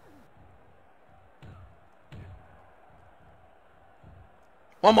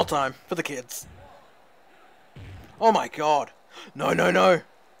 One more time, for the kids. Oh my god. No, no, no.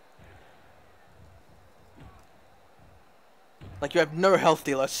 Like, you have no health,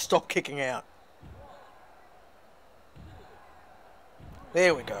 dealer. Stop kicking out.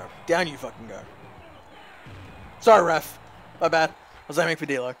 There we go. Down you fucking go. Sorry, ref. My bad. I was aiming for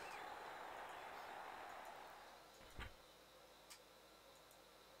D'Lo.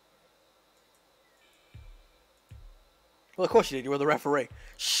 Well, of course you did. You were the referee.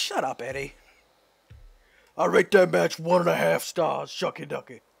 Shut up, Eddie. I rate that match 1.5 stars. Shucky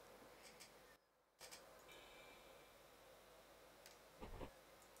ducky.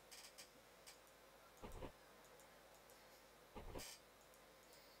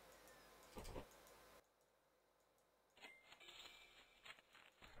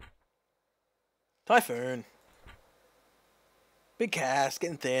 Typhoon. Big Cass,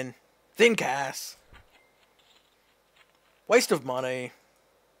 getting thin. Thin Cass. Waste of money.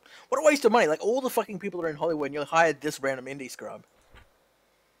 What a waste of money. Like, all the fucking people that are in Hollywood and you hired this random indie scrub.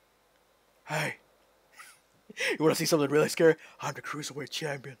 Hey. You want to see something really scary? I'm the Cruiserweight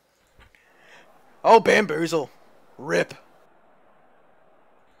Champion. Oh, bamboozle. Rip.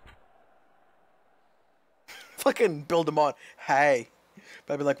 Fucking build them on. Hey.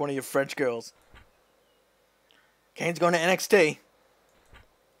 Maybe like one of your French girls. Kane's going to NXT.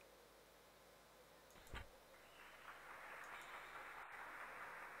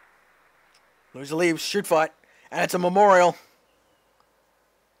 Loser leaves, shoot fight, and it's a memorial.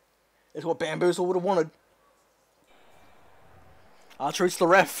 It's what Bamboozle would have wanted. R-Truth's the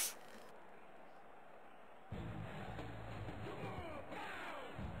ref.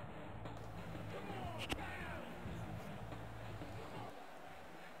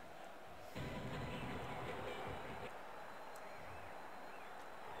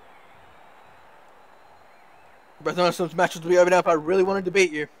 Both know some matches will be over now if I really wanted to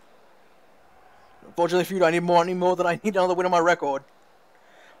beat you. Unfortunately for you, I need more than I need another win on my record.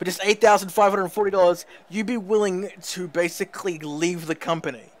 For just $8,540, you'd be willing to basically leave the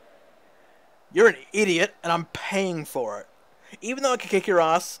company. You're an idiot, and I'm paying for it. Even though I can kick your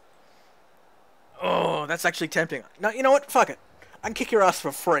ass. Oh, that's actually tempting. No, you know what? Fuck it. I can kick your ass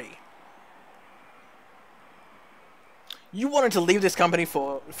for free. You wanted to leave this company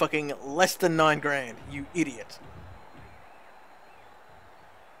for fucking less than $9 grand, you idiot.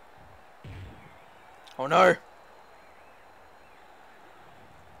 Oh no.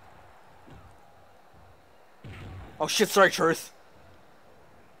 Oh shit, sorry, Truth.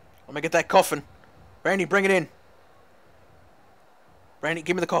 Let me get that coffin. Brandy, bring it in. Brandy,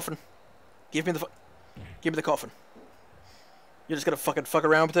 give me the coffin. Give me the coffin. You're just gonna fucking fuck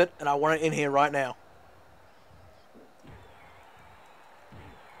around with it, and I want it in here right now.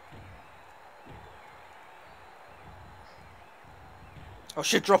 Oh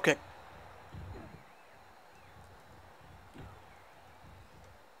shit, dropkick.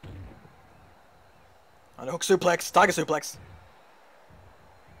 Underhook suplex, tiger suplex.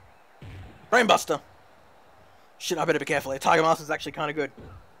 Brainbuster. Shit, I better be careful here. Tiger Master's actually kind of good.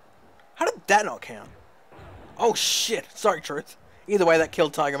 How did that not count? Oh shit, sorry, Truth. Either way, that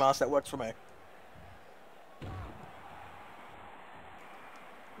killed Tiger Master. That works for me.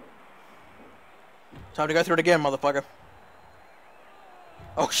 Time to go through it again, motherfucker.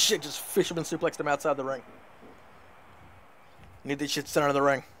 Oh shit, just fisherman suplexed him outside the ring. Need this shit center of the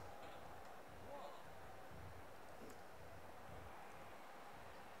ring.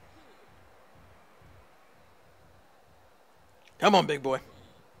 Come on, big boy.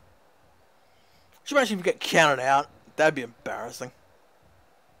 Could you imagine if you get counted out? That'd be embarrassing.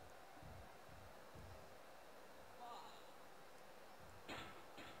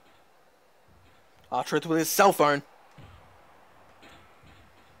 R-Truth with his cell phone.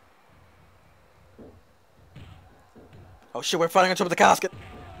 Oh shit, we're fighting on top of the casket.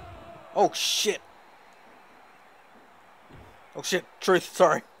 Oh shit. Oh shit, Truth,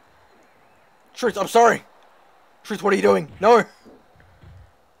 sorry. Truth, I'm sorry. Truth, what are you doing? No!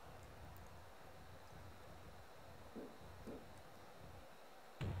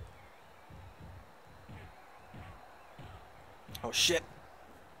 Oh shit.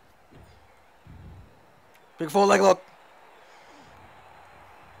 Big four leg lock.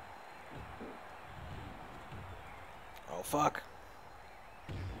 Oh fuck.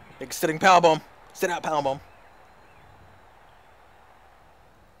 Big sitting powerbomb. Sit out powerbomb.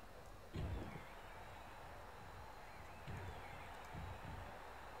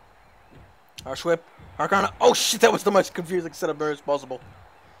 Harsh whip. Arcana. Oh shit, that was the most confusing set of moves possible.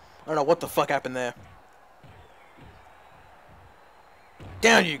 I don't know what the fuck happened there.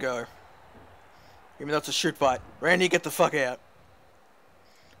 Down you go. Even though it's a shoot fight. Randy, get the fuck out.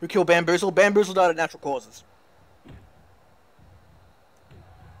 Who killed Bamboozle? Bamboozle died of natural causes.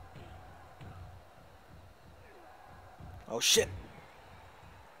 Oh shit.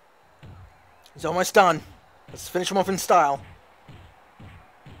 He's almost done. Let's finish him off in style.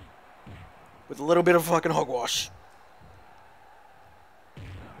 With a little bit of fucking hogwash.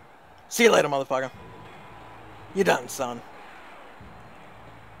 See you later, motherfucker. You're done, son.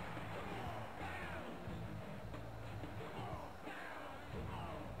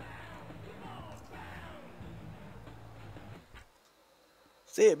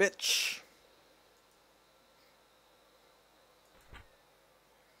 See ya, bitch.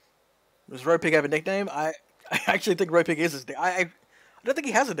 Does Roadpig have a nickname? I actually think Roadpig is his nickname. I don't think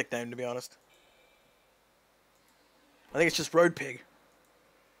he has a nickname, to be honest. I think it's just Roadpig.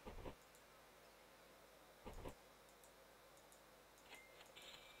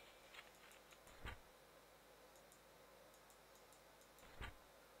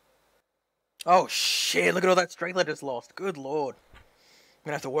 Oh shit, look at all that strength I just lost. Good lord. I'm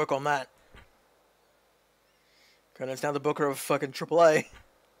gonna have to work on that. Conan's now the booker of fucking AAA.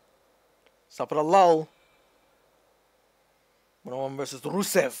 Stop at a lull. 1-on-1 versus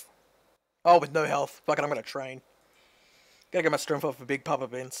Rusev. Oh, with no health. Fuck it, I'm gonna train. Gotta get my strength up for Big Papa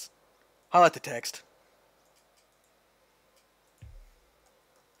Vince. Highlight the text.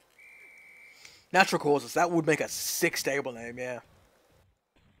 Natural causes. That would make a sick stable name, yeah.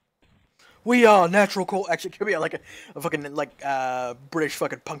 We are natural causes. Actually, could be like a fucking British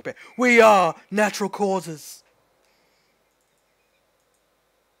fucking punk band. We are natural causes.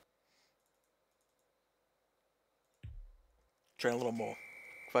 Train a little more.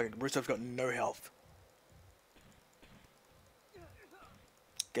 Fucking Rusev's got no health.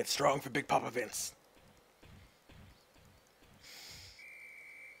 Get strong for Big Papa Vince.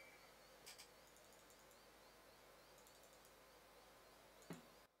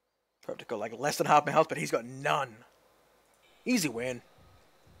 Hope to go like less than half my health, but he's got none. Easy win.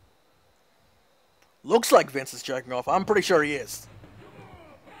 Looks like Vince is jerking off. I'm pretty sure he is.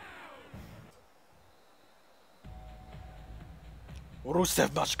 Rusev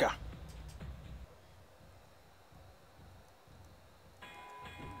Bashka.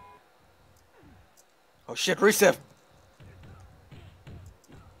 Oh shit, Rusev.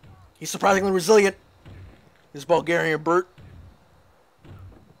 He's surprisingly resilient. This Bulgarian brute.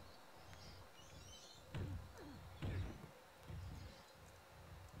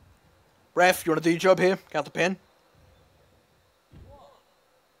 Ref, you want to do your job here? Count the pin.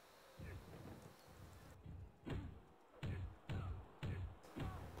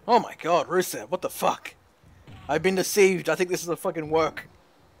 Oh my god, Rusev, what the fuck? I've been deceived. I think this is a fucking work.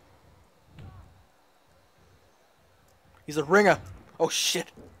 He's a ringer. Oh shit.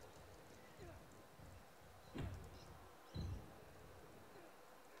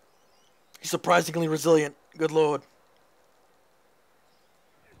 He's surprisingly resilient. Good lord.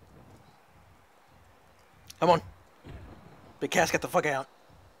 Come on. Big Cass, get the fuck out.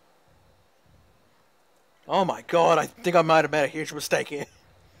 Oh my god, I think I might have made a huge mistake here.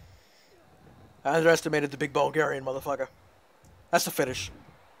 I underestimated the big Bulgarian motherfucker. That's the finish.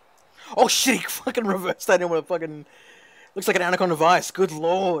 Oh shit, he fucking reversed that in with a fucking... Looks like an Anaconda Vice. Good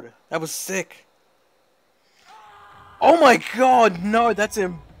lord. That was sick. Oh my god, no, that's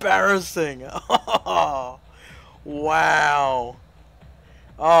embarrassing. Oh, wow.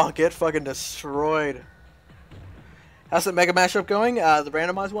 Oh, get fucking destroyed. How's that Mega Mashup going? The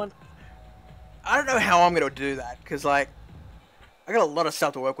randomized one? I don't know how I'm going to do that, because, like, I got a lot of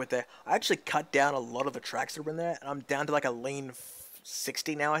stuff to work with there. I actually cut down a lot of the tracks that were in there, and I'm down to, like, a lean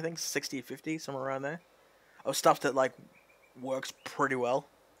 60 now, I think. 60, 50, somewhere around there. Of stuff that, like, works pretty well.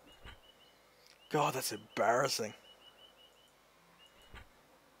 God, that's embarrassing.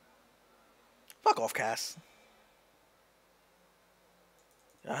 Fuck off, Cass.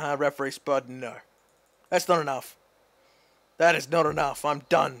 Referee spud, no. That's not enough. That is not enough. I'm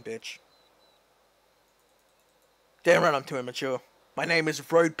done, bitch. Damn right I'm too immature. My name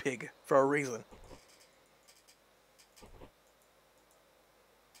is Road Pig for a reason.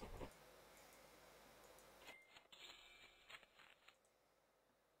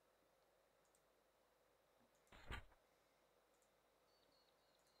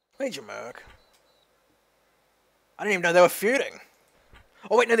 Major Merc. I didn't even know they were feuding.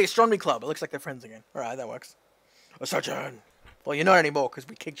 Oh wait, no, the Astronomy Club. It looks like they're friends again. Alright, that works. Oh, Sergeant. Well, you're not anymore because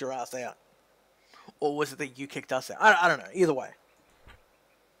we kicked your ass out. Or was it that you kicked us out? I don't know. Either way.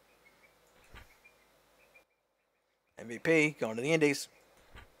 MVP, going to the Indies.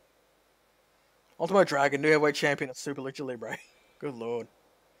 Ultimo Dragon, new heavyweight champion at Super Lucha Libre. Good lord.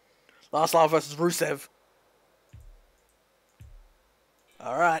 Last Laugh versus Rusev.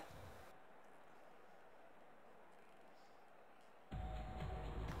 Alright.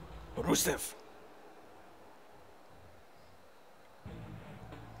 Rusev.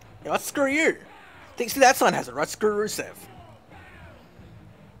 You know what? Screw you. See, that sign has it, right? Screw Rusev.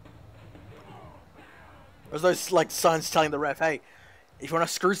 There's those, like, signs telling the ref, hey, if you want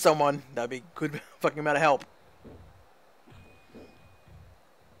to screw someone, that'd be a good fucking amount of help.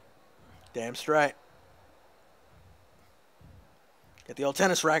 Damn straight. Get the old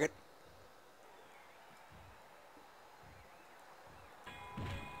tennis racket.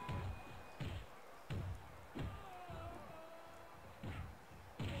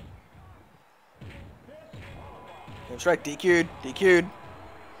 Damn straight. DQ'd. DQ'd.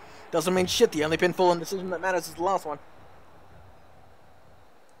 Doesn't mean shit. The only pinfall and decision that matters is the last one.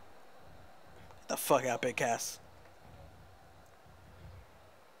 Get the fuck out, Big Cass.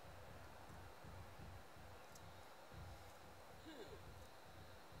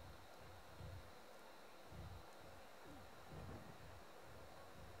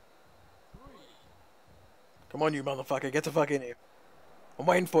 Come on, you motherfucker. Get the fuck in here. I'm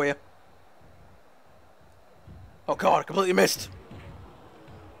waiting for you. Oh god, I completely missed.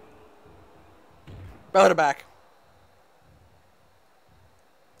 Belly to back.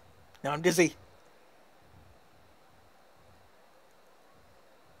 Now I'm dizzy.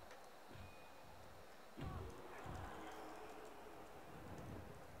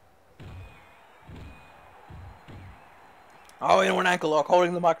 Oh, into an ankle lock,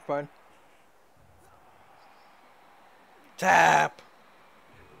 holding the microphone. Tap.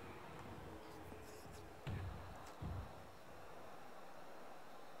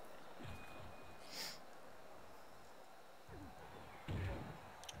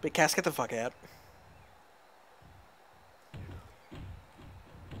 Big Cass, get the fuck out.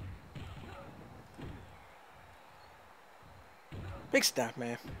 Big snap,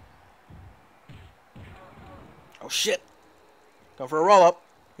 man. Oh shit. Go for a roll up.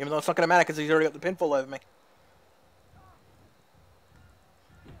 Even though it's not going to matter because he's already got the pinfall over me.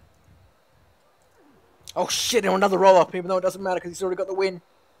 Oh shit, and another roll up, even though it doesn't matter because he's already got the win.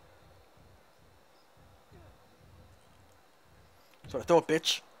 That's what I thought,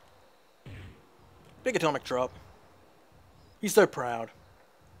 bitch. Big atomic drop. He's so proud.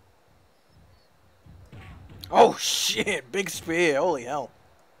 Oh shit, big spear, holy hell.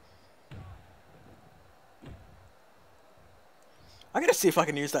 I gotta see if I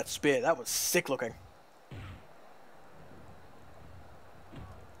can use that spear, that was sick looking.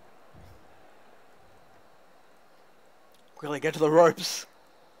 Quickly get to the ropes.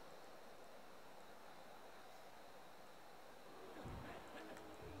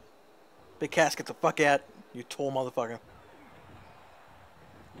 Big Cass, get the fuck out, you tall motherfucker.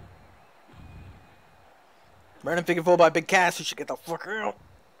 Random figure 4 by Big Cass, you should get the fuck out.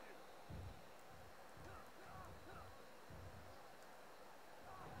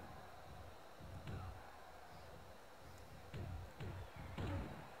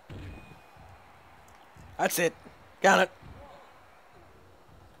 That's it. Got it.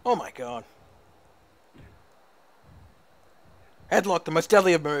 Oh my god. Headlock, the most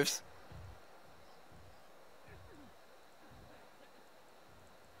deadly of moves.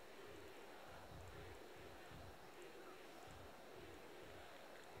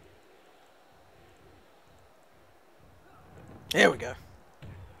 There we go.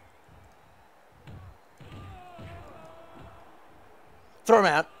 Throw him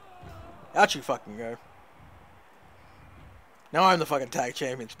out. Out you fucking go. Now I'm the fucking tag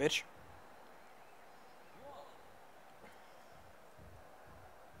champions, bitch.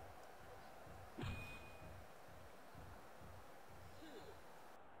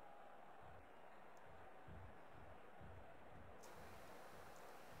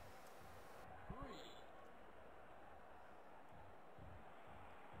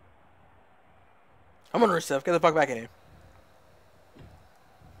 I'm on Rusev. Get the fuck back in here.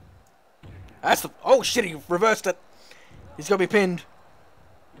 That's the... Oh, shit, he reversed it. He's got to be pinned.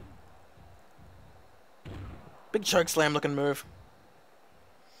 Big choke slam looking move.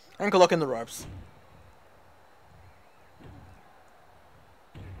 Ankle lock in the ropes.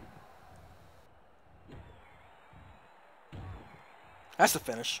 That's the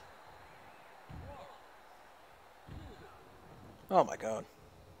finish. Oh my god.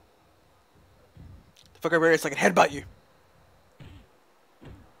 The fuck over here so I can headbutt you.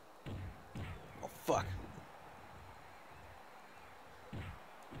 Oh fuck.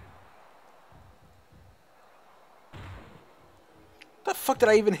 The fuck did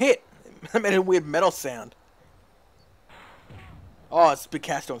I even hit? That made a weird metal sound. Oh, it's Big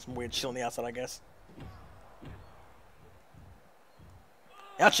Cass doing some weird shit on the outside, I guess.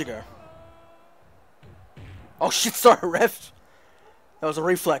 Out you go. Oh shit, sorry, ref. That was a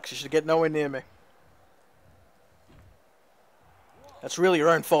reflex. You should get nowhere near me. That's really your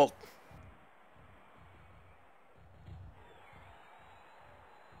own fault.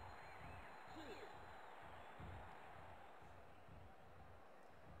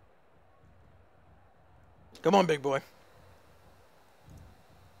 Come on, big boy.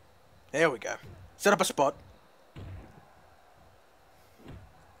 There we go. Set up a spot.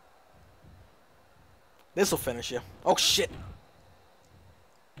 This'll finish you. Oh shit.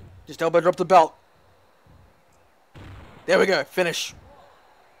 Just elbow drop the belt. There we go. Finish.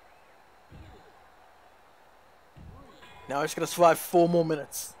 Now I'm just gonna survive 4 more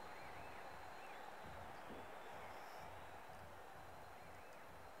minutes.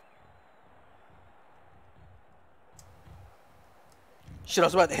 Shit, I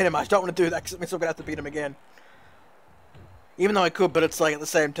was about to hit him. I don't want to do that because it means I'm gonna have to beat him again. Even though I could, but it's like at the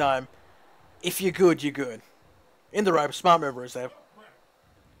same time, if you're good, you're good. In the rope, smart mover is there.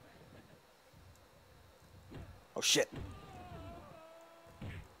 Oh shit.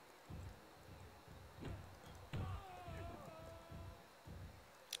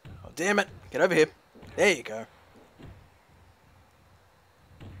 Oh damn it. Get over here. There you go.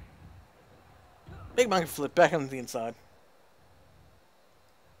 Big monkey flip back on the inside.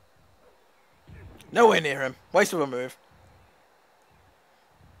 Nowhere near him. Waste of a move.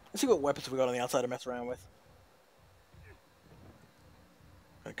 Let's see what weapons we got on the outside to mess around with.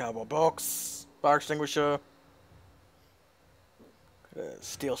 A cardboard box. Fire extinguisher.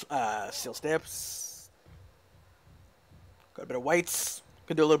 Steel steps. Got a bit of weights.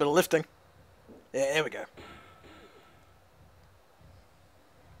 Can do a little bit of lifting. Yeah, there we go.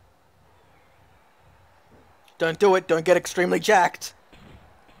 Don't do it. Don't get extremely jacked.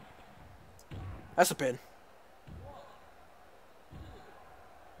 That's a pin.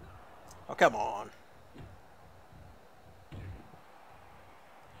 Oh, come on.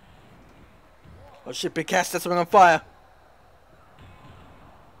 Oh shit, Big Cass set something on fire.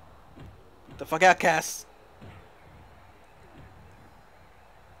 Get the fuck out, Cass.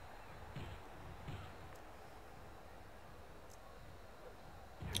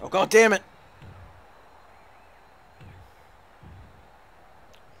 Oh god damn it.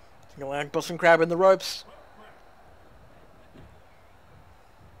 Like Boston Crab in the ropes.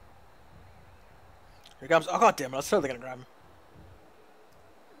 Here he comes. Oh god damn it, I was totally gonna grab him.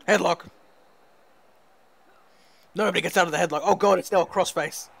 Headlock. Nobody gets out of the headlock. Oh god, it's now a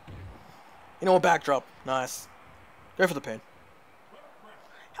crossface. You know, a backdrop. Nice. Go for the pin.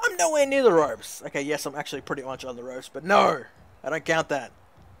 I'm nowhere near the ropes. Okay, yes, I'm actually pretty much on the ropes, but no! I don't count that.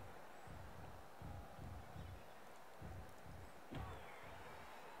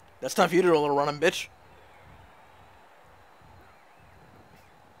 That's time for you to do a little running, bitch.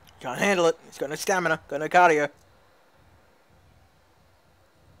 Can't handle it. He's got no stamina. Got no cardio.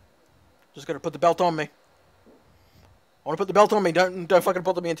 Just gotta put the belt on me. I want to put the belt on me. Don't fucking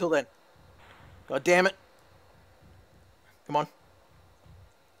bother me until then. God damn it. Come on.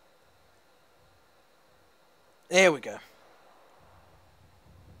 There we go.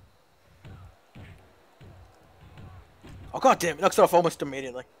 Oh god damn it. Knocks it off almost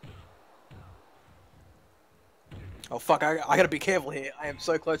immediately. Oh fuck, I gotta be careful here. I am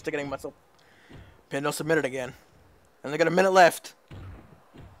so close to getting myself pinned or submitted again. And they got a minute left.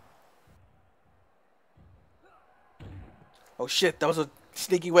 Oh shit, that was a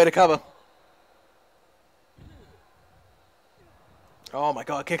sneaky way to cover. Oh my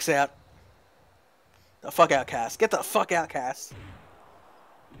god, kicks out. The fuck out, Cass. Get the fuck out, Cass.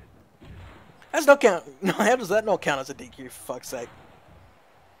 That's not count. No, how does that not count as a DQ, for fuck's sake?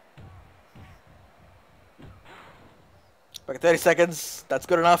 Back at 30 seconds. That's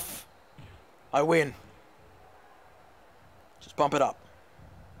good enough. I win. Just bump it up.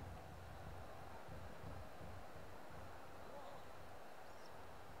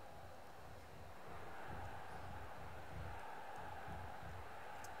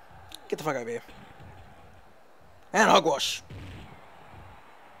 Get the fuck over here. And hogwash.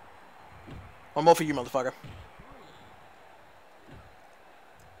 One more for you, motherfucker.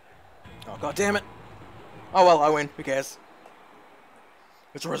 Oh, god damn it. Oh well, I win. Who cares?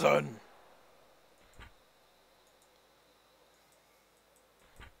 It's risen.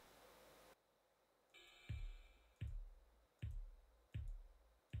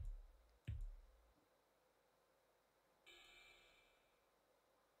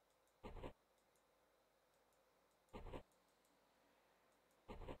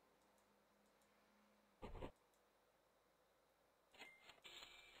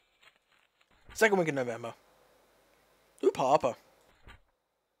 Second week in November. Ooh, Papa.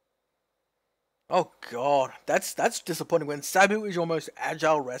 Oh god, that's disappointing. When Sabu is your most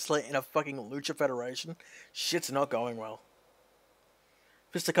agile wrestler in a fucking Lucha Federation, shit's not going well.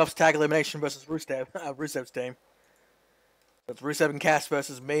 Fisticuffs tag elimination versus Rusev, Rusev's team. It's Rusev and Cass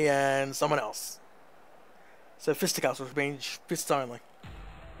versus me and someone else. So Fisticuffs, which means fists only.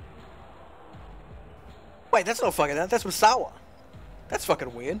 Wait, that's not fucking that. That's Misawa. That's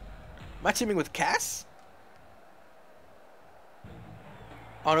fucking weird. Am I teaming with Cass?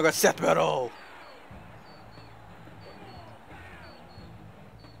 Oh, no, I got Seth Battle.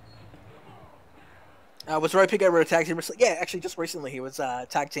 Was Ray Pico ever a tag team wrestler? Yeah, actually, just recently he was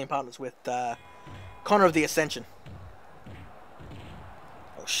tag team partners with Connor of the Ascension.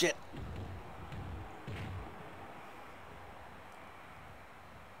 Oh shit.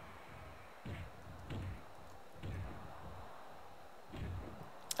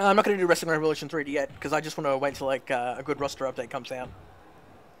 I'm not going to do Wrestling Revolution 3D yet, because I just want to wait till like a good roster update comes out.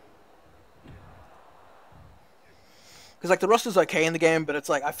 Because like the roster's okay in the game, but it's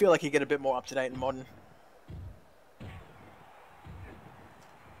like I feel like you get a bit more up to date and modern.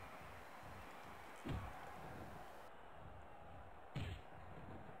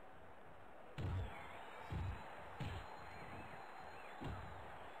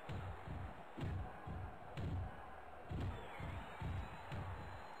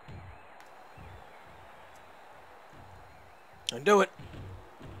 And do it.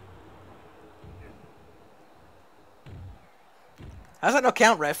 How's that not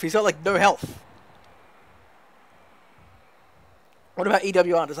count, ref? He's got like no health. What about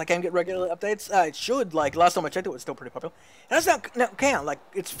EWR? Does that game get regular updates? It should. Like last time I checked, it was still pretty popular. How does that not count? Like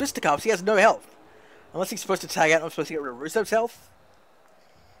it's Fisticuffs. He has no health, unless he's supposed to tag out. I'm supposed to get rid of Rusev's health.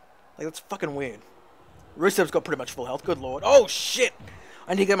 Like that's fucking weird. Rusev's got pretty much full health. Good lord. Oh shit!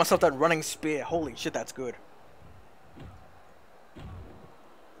 I need to get myself that running spear. Holy shit, that's good.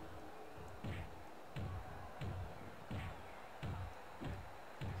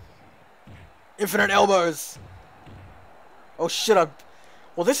 Infinite elbows. Oh shit,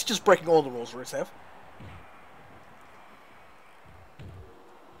 well, this is just breaking all the rules, Rusev.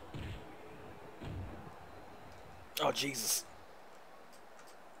 Oh, Jesus.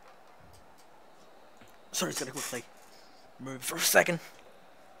 Sorry, just gonna quickly move for a second.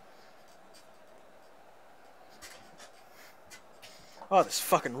 Oh, this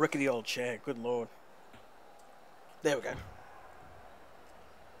fucking rickety old chair. Good lord. There we go.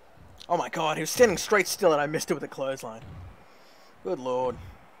 Oh my god, he was standing straight still and I missed it with a clothesline. Good lord.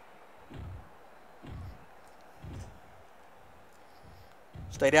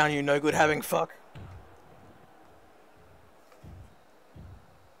 Stay down, you no good having fuck.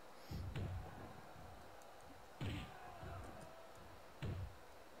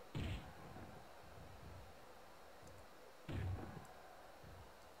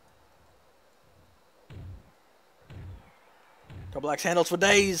 Double axe handles for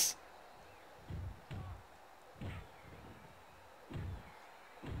days.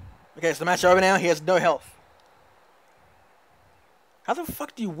 Okay, so the match over now. He has no health. How the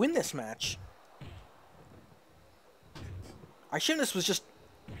fuck do you win this match? I assume this was just...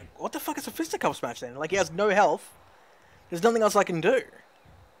 What the fuck is a fisticuffs match then? Like, he has no health. There's nothing else I can do.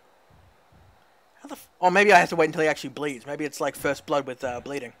 How the or maybe I have to wait until he actually bleeds. Maybe it's like first blood with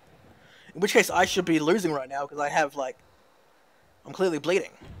bleeding. In which case, I should be losing right now because I have, like... I'm clearly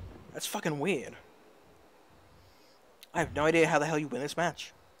bleeding. That's fucking weird. I have no idea how the hell you win this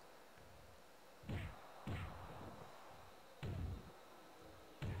match.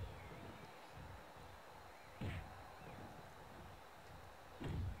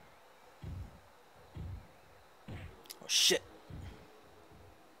 Oh, shit.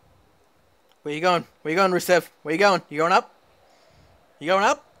 Where you going? Where you going, Rusev? Where you going? You going up? You going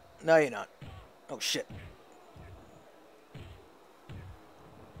up? No, you're not. Oh, shit.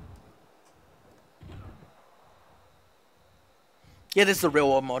 Yeah, this is the real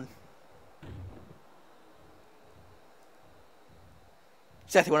world mod.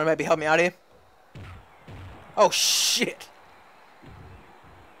 Seth, you want to maybe help me out here? Oh, shit.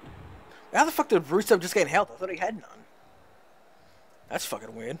 How the fuck did Rusev just gain health? I thought he had none. That's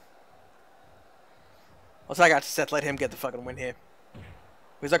fucking weird. Also, I got Seth, let him get the fucking win here.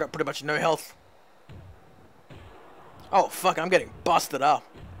 Because I got pretty much no health. Oh, fuck, I'm getting busted up.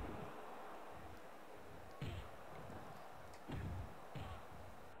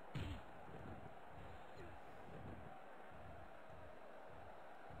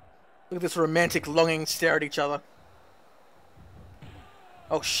 Look at this romantic longing stare at each other.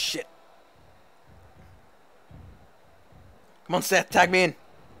 Oh, shit. Come on, Seth, tag me in.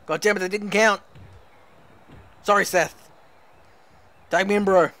 God damn it, they didn't count. Sorry, Seth. Tag me in,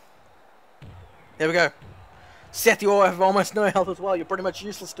 bro. There we go. Seth, you all have almost no health as well. You're pretty much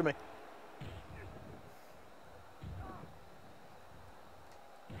useless to me.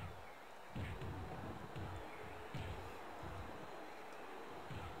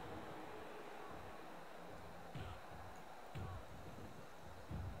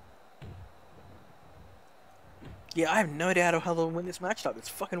 Yeah, I have no idea how to win this match up. It's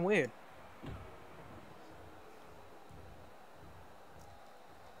fucking weird.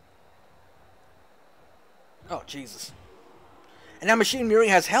 Oh, Jesus. And now Machine Muri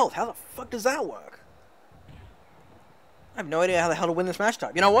has health. How the fuck does that work? I have no idea how the hell to win this match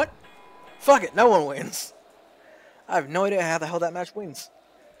type. You know what? Fuck it, no one wins. I have no idea how the hell that match wins.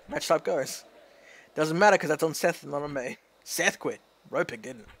 Match type goes. Doesn't matter because that's on Seth and not on me. Seth quit. Ropig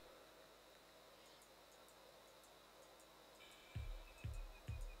didn't.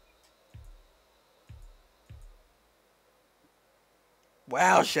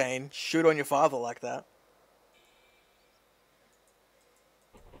 Wow, Shane. Shoot on your father like that.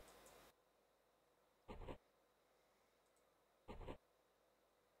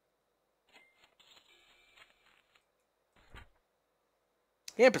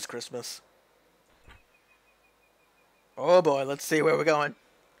 Yep, it's Christmas. Oh boy, let's see where we're going.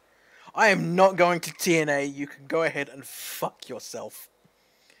 I am not going to TNA. You can go ahead and fuck yourself.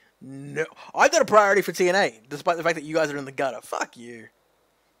 No. I've got a priority for TNA, despite the fact that you guys are in the gutter. Fuck you.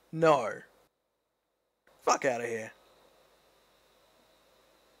 No. Fuck out of here.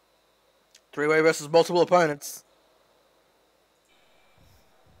 Three-way versus multiple opponents.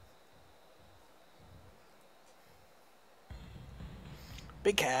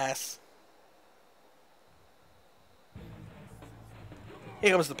 Big Cass.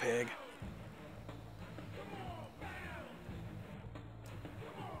 Here comes the pig.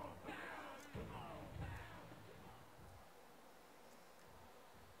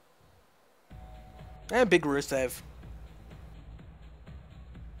 And big Rusev.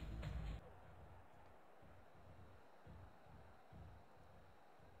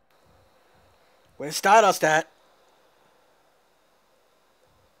 Where's Stardust at?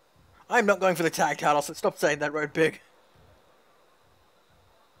 I'm not going for the tag title, so stop saying that, Road Pig.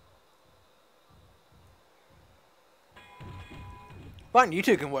 Fine, you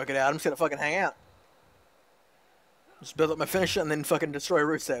two can work it out. I'm just gonna fucking hang out. Just build up my finisher and then fucking destroy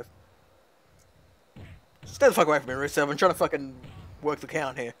Rusev. Stay the fuck away from me, Rusev. I'm trying to fucking work the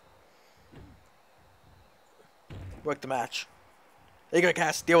count here. Work the match. There you go,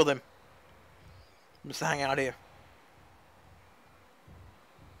 Cass. Deal with him. I'm just hang out here.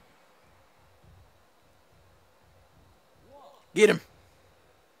 Get him.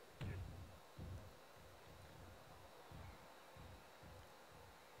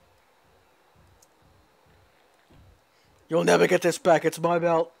 You'll never get this back. It's my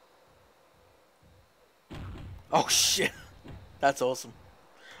belt. Oh, shit. That's awesome.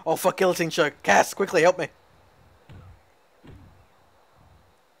 Oh, fuck, guillotine choke. Cass, quickly, help me.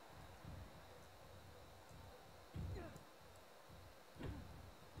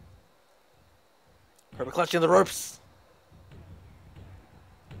 Rubber clutching the ropes.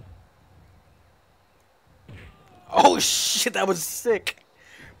 Oh, shit, that was sick.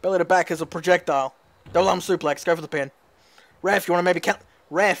 Belly to back as a projectile. Double arm suplex. Go for the pin. Ref, you want to maybe count?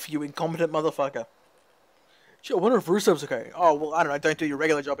 Ref, you incompetent motherfucker. Gee, I wonder if Rusev's okay. Oh, well, I don't know. Don't do your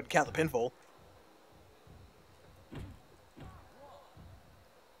regular job and count the pinfall.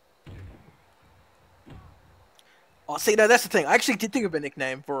 Oh, see, no, that's the thing. I actually did think of a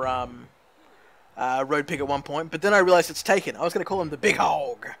nickname for Road Pig at one point, but then I realized it's taken. I was going to call him the Big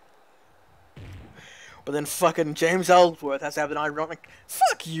Hog. But then fucking James Ellsworth has to have an ironic...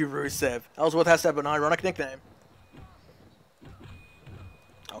 Fuck you, Rusev. Ellsworth has to have an ironic nickname.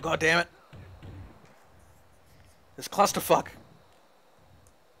 Oh, god damn it. This clusterfuck.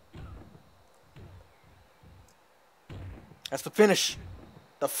 That's the finish.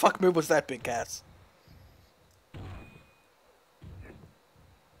 The fuck move was that, Big Cass?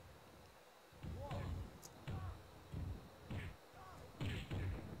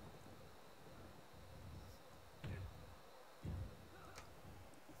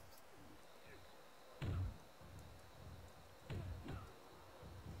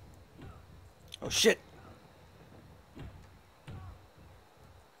 Oh shit.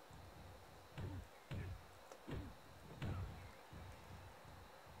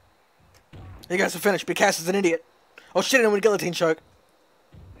 You guys are finished. Big Cass is an idiot. Oh shit, I didn't want to guillotine choke.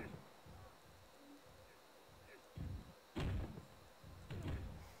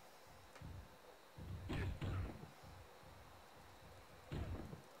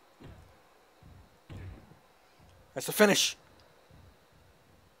 That's the finish.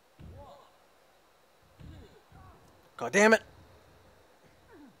 God damn it.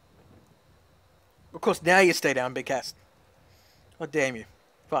 Of course, now you stay down, Big Cass. God damn you.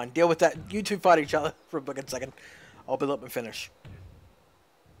 Fine, deal with that. You two fight each other for a fucking second. I'll build up and finish.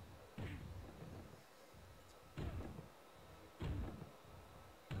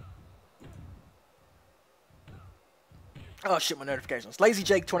 Oh shit, my notifications. Lazy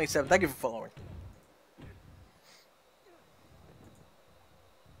Jake 27, thank you for following.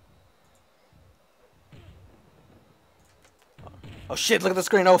 Oh shit, look at the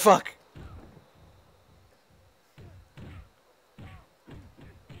screen, oh fuck.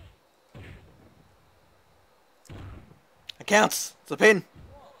 It counts, it's a pin.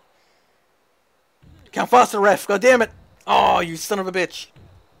 Count faster, ref, god damn it. Oh, you son of a bitch.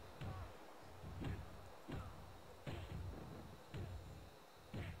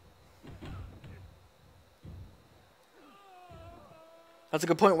 That's a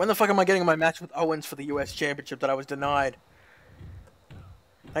good point. When the fuck am I getting my match with Owens for the US Championship that I was denied?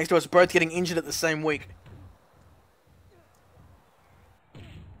 Thanks to us both getting injured at the same week.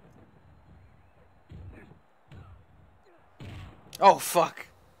 Oh, fuck.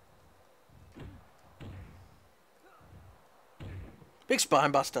 Big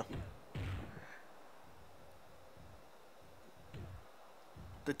spine buster.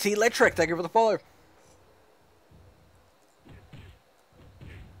 The T-Electric, thank you for the follow.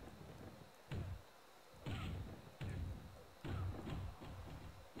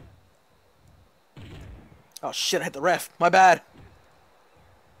 Oh shit, I hit the ref. My bad.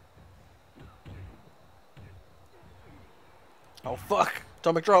 Oh fuck.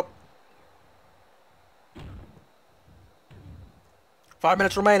 Atomic drop. 5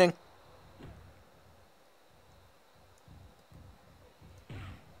 minutes remaining.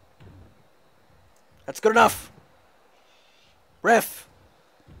 That's good enough. Ref.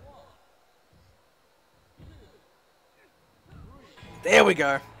 There we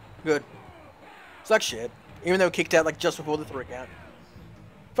go. Good. Suck shit. Even though kicked out like just before the 3 count.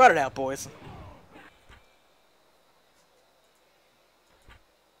 Fight it out, boys.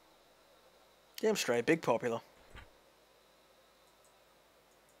 Damn straight, big popular.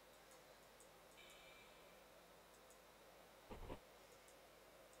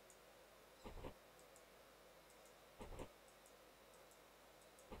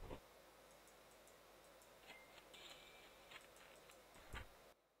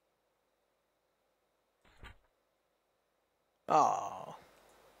 Oh.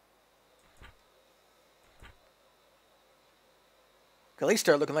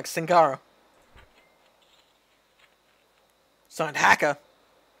 Kalisto looking like Sin Cara. Signed Hacker.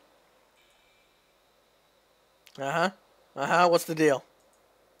 What's the deal?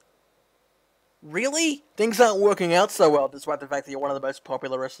 Really? Things aren't working out so well, despite the fact that you're one of the most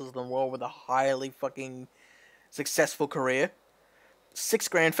popular wrestlers in the world with a highly fucking successful career. 6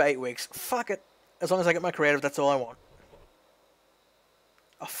 grand for 8 weeks. Fuck it. As long as I get my creative, that's all I want.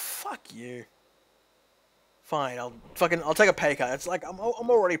 Oh, fuck you. Fine, I'll take a pay cut. It's like, I'm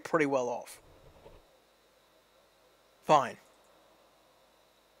already pretty well off. Fine.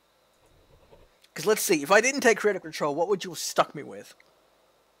 Because let's see, if I didn't take creative control, what would you have stuck me with?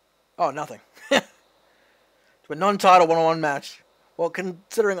 Oh, nothing. To a non-title one-on-one match. Well,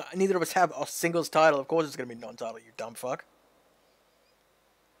 considering neither of us have a singles title, of course it's going to be non-title, you dumb fuck.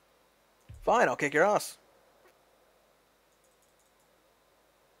 Fine, I'll kick your ass.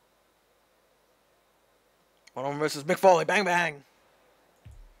 One-on-one versus Mick Foley, bang bang.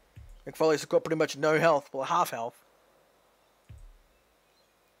 Mick Foley's got pretty much no health, well, half health.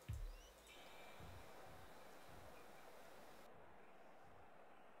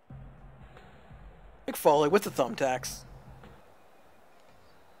 Mick Foley with the thumbtacks.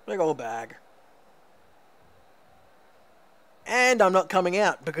 Big old bag. And I'm not coming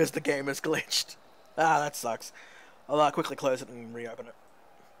out because the game is glitched. Ah, that sucks. I'll quickly close it and reopen it.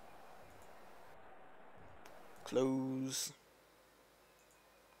 Close.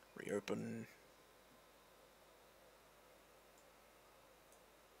 Reopen.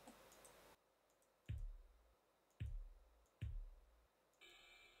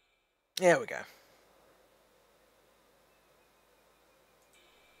 There we go.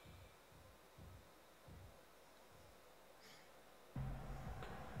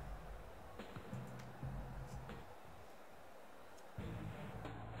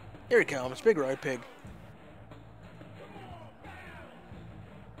 Here he comes, big road pig.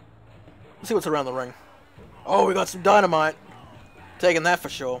 Let's see what's around the ring. Oh, we got some dynamite. Taking that for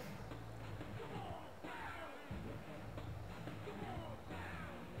sure.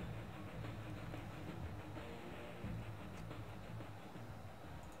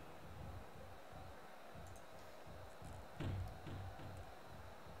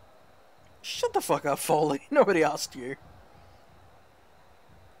 Shut the fuck up, Foley. Nobody asked you.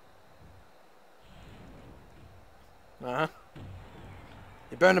 Uh-huh.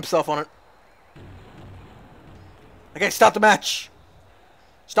 He burned himself on it. Okay, start the match.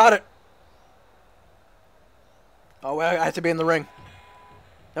 Start it. Oh, well, I have to be in the ring.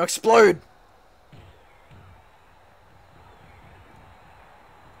 Now explode.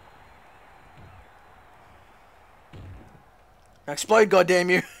 Now explode, goddamn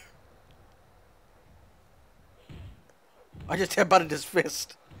you. I just headbutted his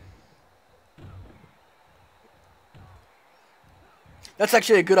fist. That's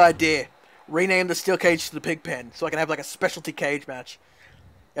actually a good idea. Rename the steel cage to the pig pen so I can have like a specialty cage match.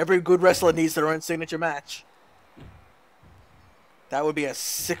 Every good wrestler needs their own signature match. That would be a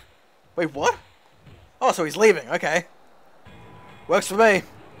sick... Wait, what? Oh, so he's leaving. Okay. Works for me.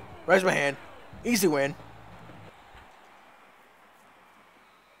 Raise my hand. Easy win.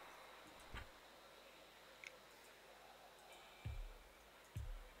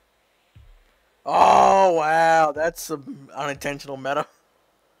 Oh, wow. That's some unintentional meta.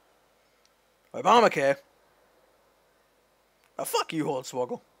 Obamacare. Oh, fuck you,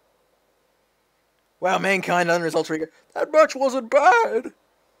 Hornswoggle. Wow, Mankind under his alter ego. That match wasn't bad.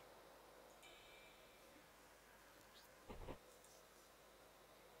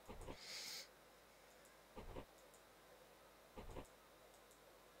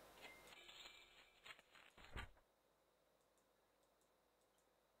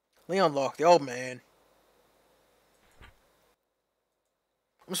 Leon Locke, the old man.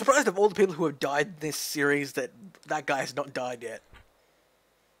 I'm surprised of all the people who have died in this series that guy has not died yet.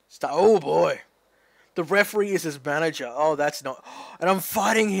 Oh boy. The referee is his manager. Oh, that's not... And I'm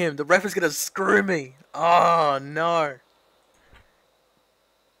fighting him. The ref is going to screw me. Oh, no.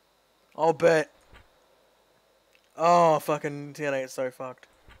 I'll bet. Oh, fucking TNA is so fucked.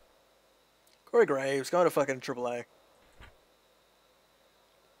 Corey Graves, going to fucking AAA.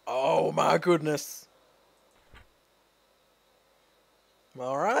 Oh, my goodness.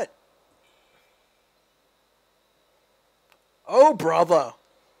 Alright. Oh, brother.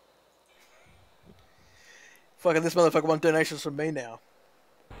 Fucking this motherfucker wants donations from me now.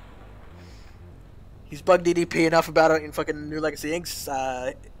 He's bugged DDP enough about it in fucking New Legacy Inc.'s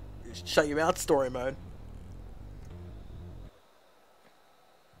Shut Your Mouth story mode.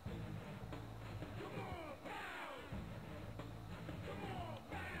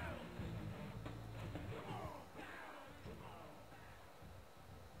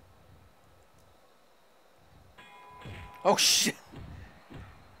 Oh shit.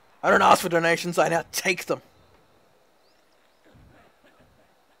 I don't ask for donations, I now take them.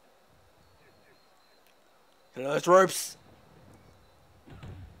 Get those ropes.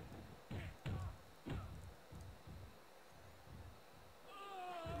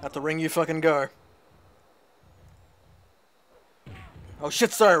 At the ring you fucking go. Oh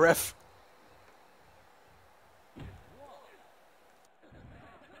shit, sorry, ref.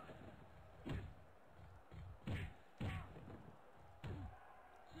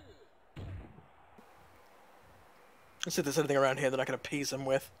 Let's see if there's anything around here that I can appease him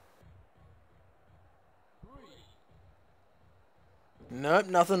with. Nope,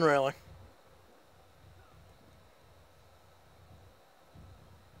 nothing really.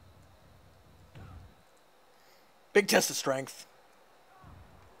 Big test of strength.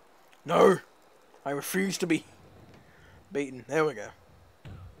 No! I refuse to be beaten. There we go.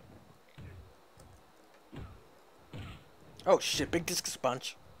 Oh shit, big discus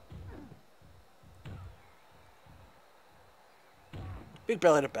punch. Big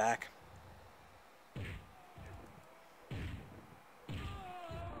belly to back.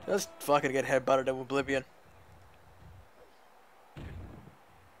 Just fucking get headbutted in oblivion.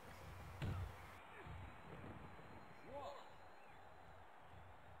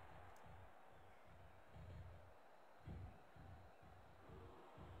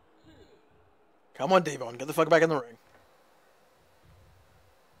 Come on, Devon, get the fuck back in the ring.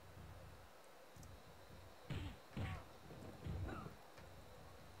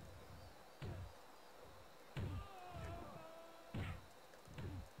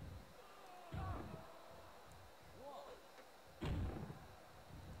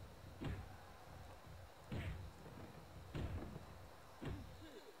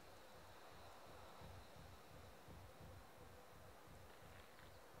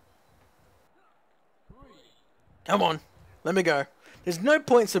 Come on. Let me go. There's no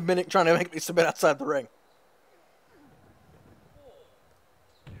point submitting, trying to make me submit outside the ring.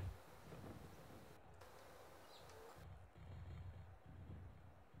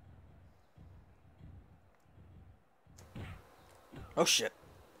 Oh shit.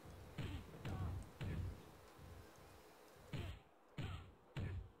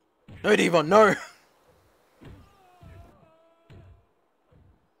 No, Devon, no!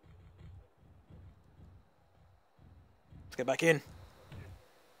 Let's get back in.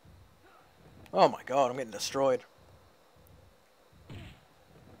 Oh my god, I'm getting destroyed.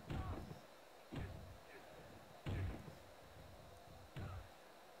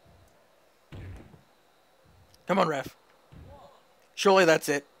 Come on, ref. Surely that's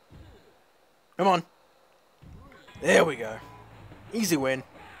it. Come on. There we go. Easy win.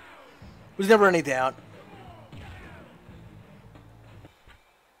 Was never any doubt.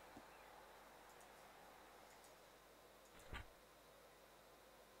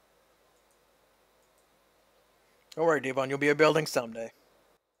 Don't worry, Devon, you'll be a building someday.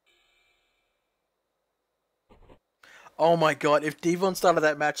 Oh my god, if Devon started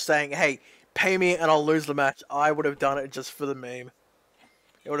that match saying, hey, pay me and I'll lose the match, I would have done it just for the meme.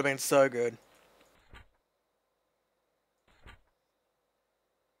 It would have been so good.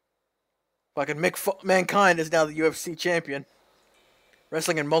 Fucking Mankind is now the UFC champion.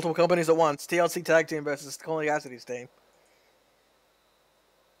 Wrestling in multiple companies at once. TLC Tag Team versus Colin Cassidy's team.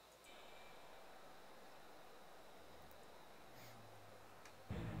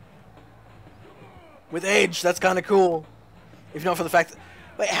 With Edge, that's kind of cool. If not for the fact that...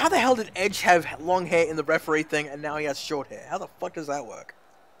 Wait, how the hell did Edge have long hair in the referee thing and now he has short hair? How the fuck does that work?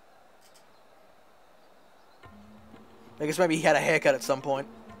 I guess maybe he had a haircut at some point.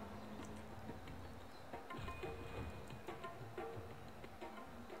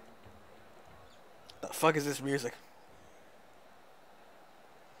 The fuck is this music?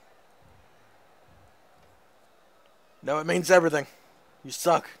 No, it means everything. You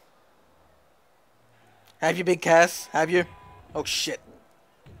suck. Have you, Big Cass? Have you? Oh shit.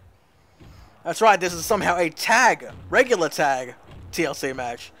 That's right, this is somehow a tag, regular tag, TLC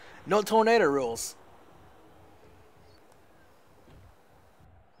match. Not tornado rules.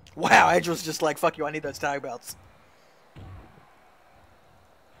 Wow, Edge was just like, fuck you, I need those tag belts.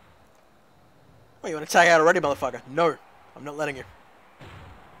 What, you want to tag out already, motherfucker? No, I'm not letting you.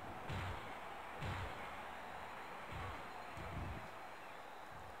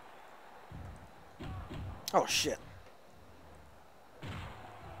 Oh, shit.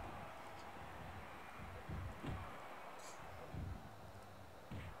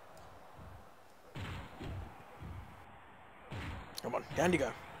 Come on, down you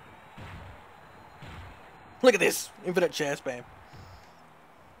go. Look at this! Infinite chair spam.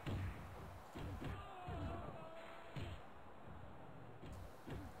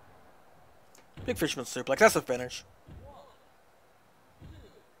 Big fisherman suplex, that's a finish.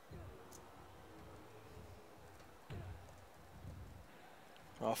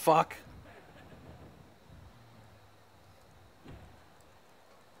 Oh, fuck.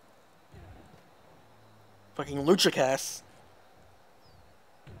 Fucking Luchacast.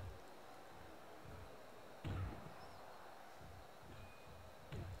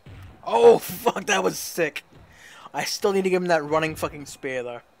 Oh, fuck, that was sick. I still need to give him that running fucking spear,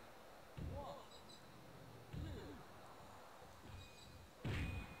 though.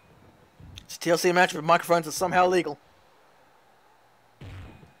 It's a TLC match with microphones are somehow legal.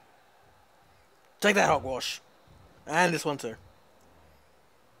 Take that, Hogwash. And this one, too.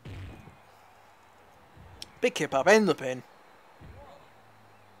 Big kip up, and the pin.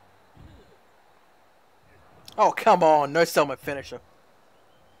 Oh, come on. No sell my finisher.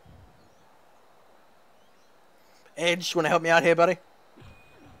 Edge, you want to help me out here, buddy?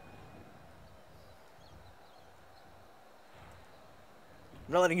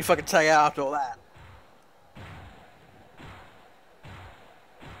 I'm not letting you fucking tag out after all that.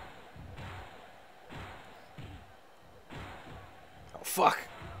 Oh, fuck.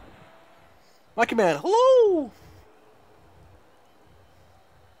 My command, hello!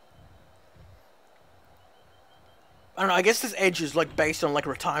 I don't know, I guess this Edge is like based on like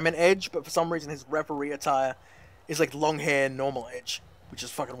retirement Edge, but for some reason his referee attire is like long hair normal Edge, which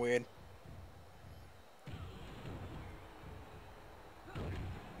is fucking weird.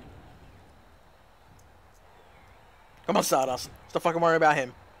 Come on, Stardust. Stop fucking worrying about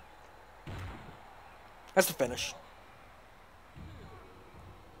him. That's the finish.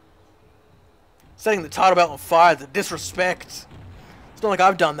 Setting the title belt on fire, the disrespect. It's not like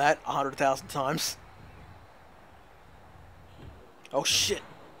I've done that 100,000 times. Oh shit.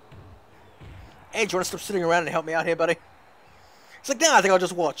 Hey, do you want to stop sitting around and help me out here, buddy? It's like, nah, I think I'll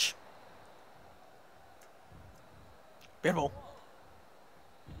just watch. Pinball.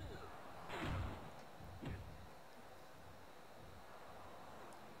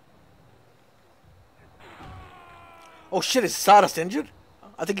 Oh shit, is Stardust injured?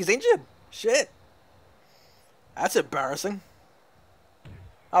 I think he's injured. Shit. That's embarrassing.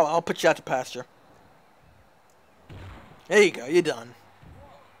 Oh, I'll put you out to pasture. There you go, you're done.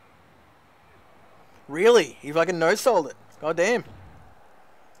 Really? He fucking no-sold it. God damn.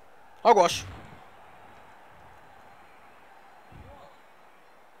 Hogwash.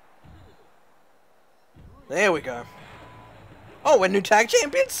 There we go. Oh, we're new tag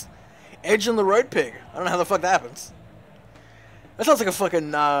champions? Edge and the Road Pig. I don't know how the fuck that happens. That sounds like a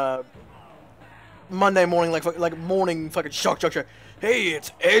fucking Monday morning, like morning fucking shock. Hey,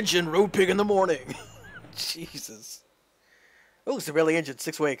 it's Edge and Road Pig in the morning. Jesus. Oh, severely injured,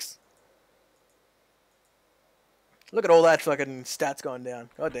 6 weeks. Look at all that fucking stats going down.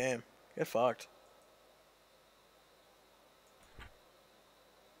 God damn. Get fucked.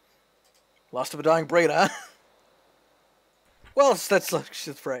 Last of a dying breed, huh? Well, that's like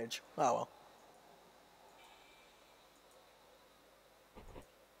shit for Edge. Oh well.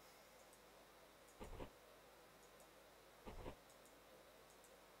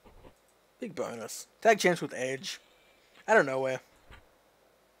 Big bonus. Tag champs with Edge. Out of nowhere.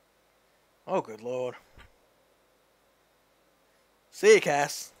 Oh, good lord. See you,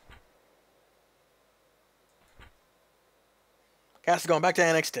 Cass. Cass is going back to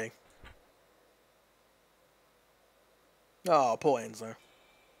NXT. Oh, poor Enzo.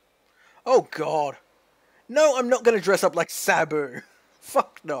 Oh, God. No, I'm not going to dress up like Sabu.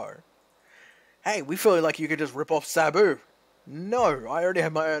 Fuck no. Hey, we feel like you could just rip off Sabu. No, I already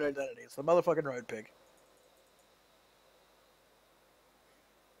have my own identity. It's the motherfucking Road Pig.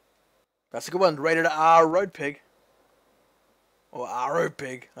 That's a good one. Rated R Road Pig. Or R Road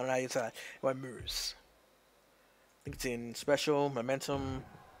Pig. I don't know how you say that. My moves. I think it's in special, momentum.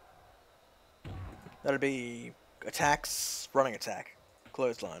 That'll be attacks, running attack,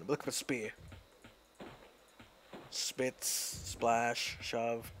 clothesline. Look for spear. Spits, splash,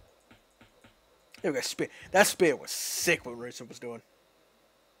 shove. Here we go, spear. That spear was sick what Rusev was doing.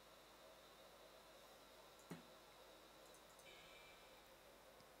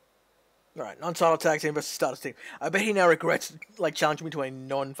 Alright, non-title tag team versus Stardust team. I bet he now regrets, like, challenging me to a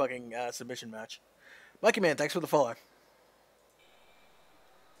non-fucking submission match. Lucky man, thanks for the follow.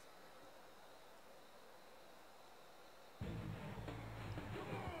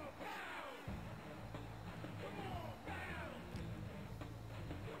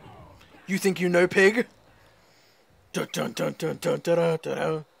 You think you know, pig? Dun dun dun dun dun dun dun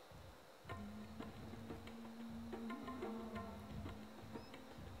dun.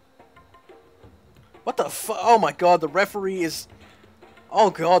 What the fuck? Oh my god, the referee is... Oh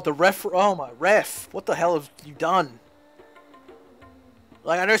god, the ref... Oh my ref. What the hell have you done?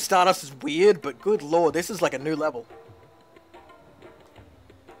 Like, I know Stardust is weird, but good lord, this is like a new level.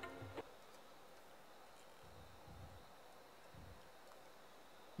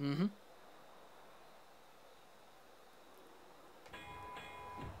 Mm-hmm.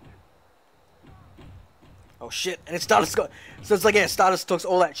 Oh shit, and it's Stardust... So it's like, yeah, Stardust talks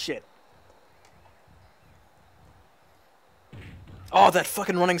all that shit. Oh, that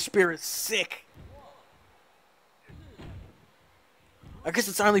fucking running spear is sick. I guess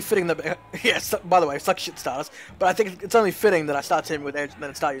it's only fitting that... Yeah, by the way, suck shit, Stardust. But I think it's only fitting that I start teaming with Edge and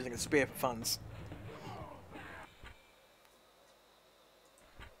then start using a spear for funds.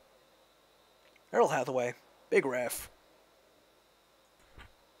 Earl Hathaway. Big ref.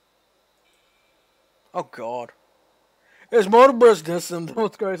 Oh, God. There's more to business than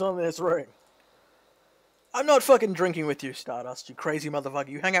what goes on in this ring. I'm not fucking drinking with you, Stardust, you crazy motherfucker.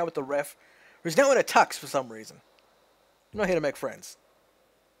 You hang out with the ref, who's now in a tux for some reason. I'm not here to make friends.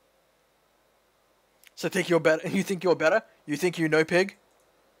 So think you're better? You think you're better? You think you know, pig?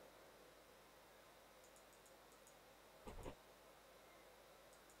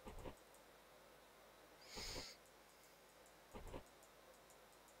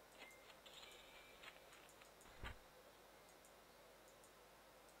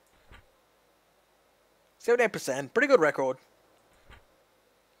 %, pretty good record.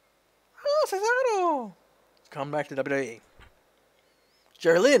 Oh, Cesaro! Come back to WWE.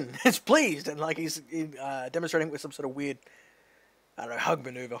 Jerry Lynn is pleased and like he's demonstrating with some sort of weird, I don't know, hug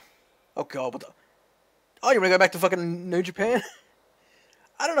maneuver. Oh god, what the... Oh, you wanna go back to fucking New Japan?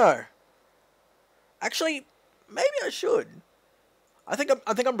 I don't know. Actually, maybe I should. I think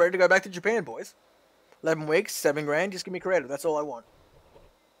I'm ready to go back to Japan, boys. 11 weeks, 7 grand, just give me credit. That's all I want.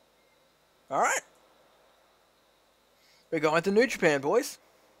 Alright. We're going to New Japan, boys.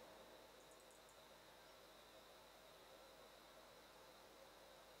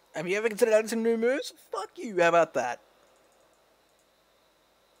 Have you ever considered adding some new moves? Fuck you, how about that?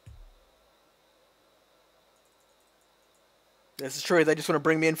 This is true, they just want to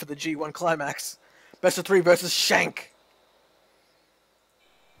bring me in for the G1 climax. Best of 3 versus Shank.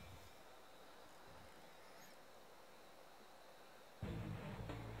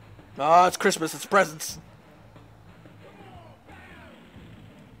 Oh, it's Christmas, it's presents.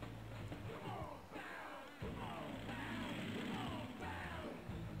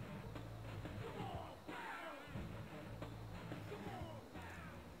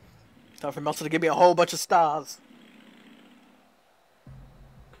 Time for Meltzer to give me a whole bunch of stars.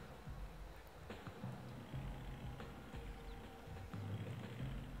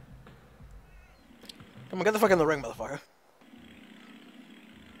 Come on, get the fuck in the ring, motherfucker.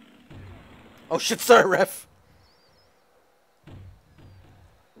 Oh shit, sorry, ref.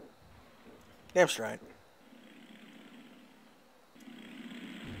 Damn straight.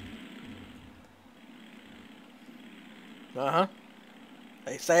 Uh-huh.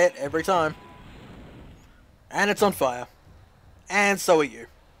 They say it every time. And it's on fire. And so are you.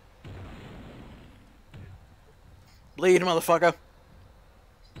 Bleed, motherfucker.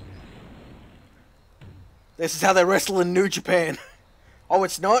 This is how they wrestle in New Japan. Oh,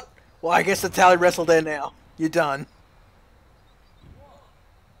 it's not? Well, I guess that's how they wrestle there now. You're done.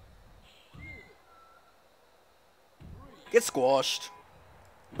 Get squashed.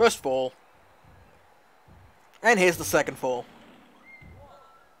 First fall. And here's the second fall.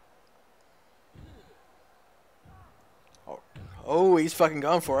 Oh, he's fucking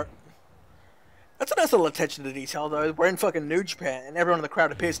going for it. That's a nice little attention to detail, though. We're in fucking New Japan, and everyone in the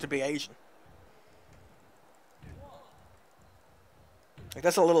crowd appears to be Asian. Like,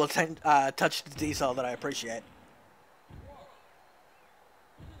 that's a little touch to detail that I appreciate.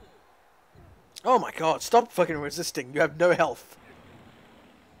 Oh my god, stop fucking resisting. You have no health.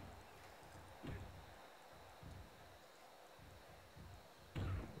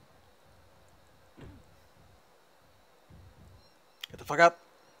 Get the fuck up.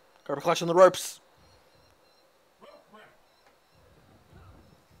 Got to clutch on the ropes.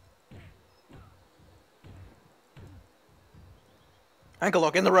 Ankle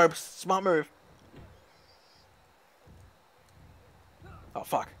lock in the ropes. Smart move. Oh,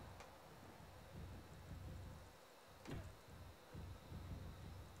 fuck.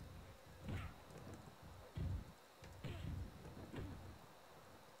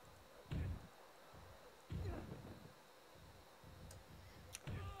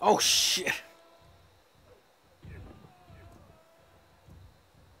 Oh, shit.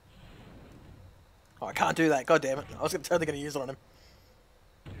 Oh, I can't do that. God damn it. I was totally going to use it on him.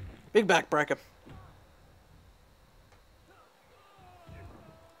 Big backbreaker.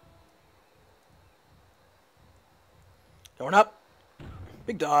 Going up.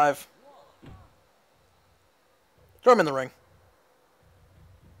 Big dive. Throw him in the ring.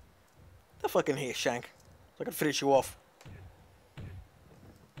 The fucking here, Shank. So I can finish you off.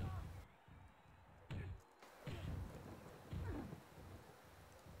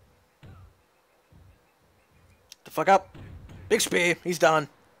 The fuck up. Big spear. He's done.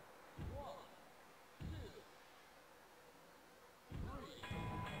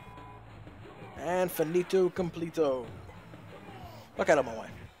 And finito completo. Fuck out of my way.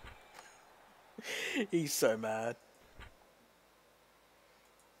 He's so mad.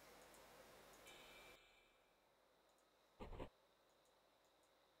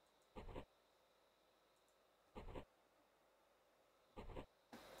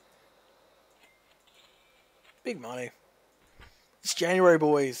 Big money. It's January,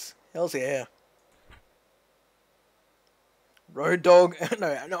 boys. Hell's yeah. Road Dogg.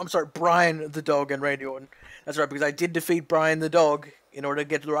 No, I'm sorry. Brian the Dog and Randy Orton. That's right, because I did defeat Brian the Dog in order to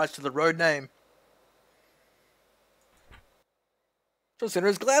get the rights to the road name. John Cena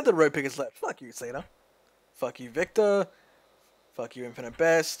is glad the road pick is left. Fuck you, Cena. Fuck you, Victor. Fuck you, Infinite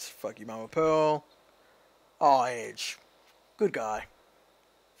Best. Fuck you, Mama Pearl. Oh, Edge. Good guy.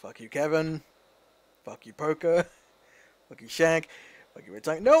 Fuck you, Kevin. Fuck you, Poker. Fuck you, Shank. Fuck you, Red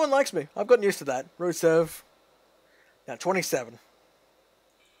Tank. No one likes me. I've gotten used to that. Rusev. Now, 27.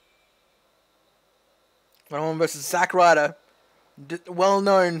 One versus Zack Ryder.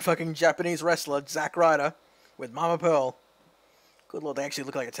 Well-known fucking Japanese wrestler, Zack Ryder. With Mama Pearl. Good lord, they actually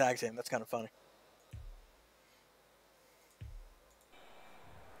look like a tag team. That's kind of funny.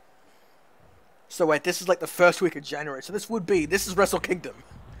 So wait, this is like the first week of January. So this is Wrestle Kingdom.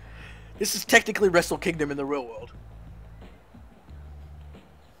 This is technically Wrestle Kingdom in the real world.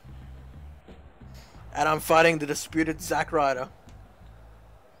 And I'm fighting the disputed Zack Ryder.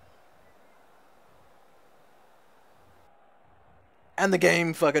 And the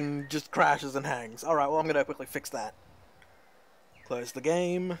game fucking just crashes and hangs. Alright, well I'm gonna quickly fix that. Close the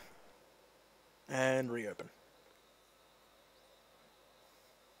game. And reopen.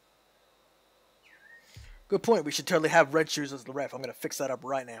 Good point, we should totally have Red Shoes as the ref. I'm gonna fix that up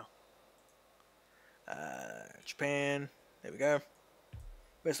right now. Japan. There we go.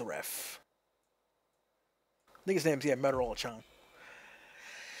 Where's the ref? I think his name's, yeah, Motorola-chan.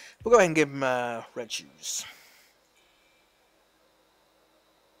 We'll go ahead and give him Red Shoes.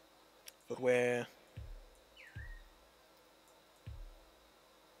 Footwear.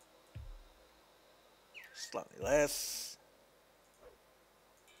 Slightly less.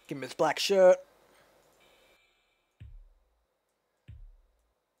 Give him his black shirt.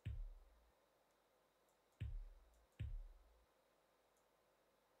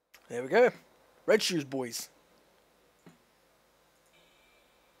 There we go. Red Shoes, boys.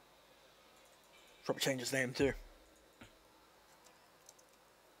 Probably change his name too.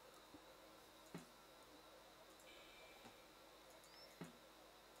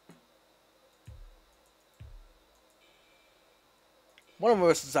 One of them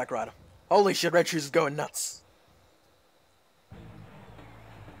versus Zack Ryder. Holy shit, Red Shoes is going nuts.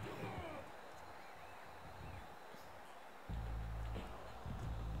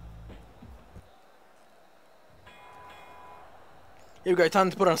 Here we go, time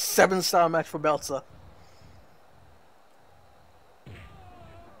to put on a 7-star match for Meltzer.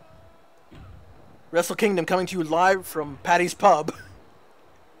 Wrestle Kingdom coming to you live from Patty's Pub.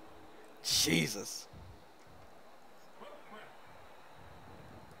 Jesus.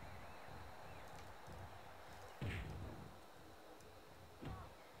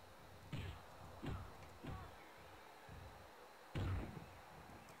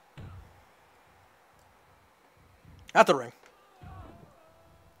 At the ring.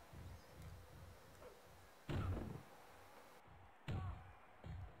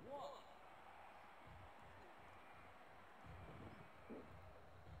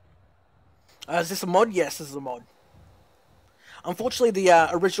 Is this a mod? Yes, this is a mod. Unfortunately, the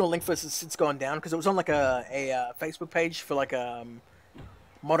original link for this has since gone down because it was on like a Facebook page for like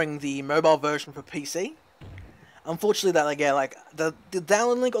modding the mobile version for PC. Unfortunately, that like the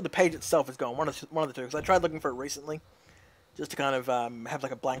download link or the page itself is gone. One of the two. Because I tried looking for it recently, just to kind of have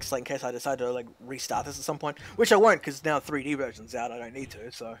like a blank slate in case I decide to like restart this at some point, which I won't because now 3D version's out. I don't need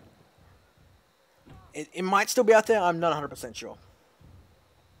to, so it might still be out there. I'm not 100% sure.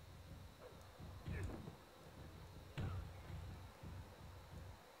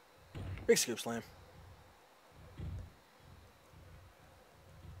 Big scoop slam.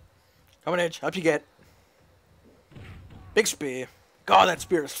 Come on, Edge. Up you get. Big spear. God, that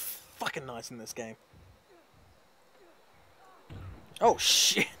spear is fucking nice in this game. Oh,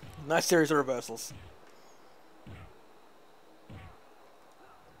 shit. Nice series of reversals.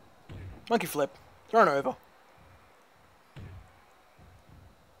 Monkey flip. Thrown over.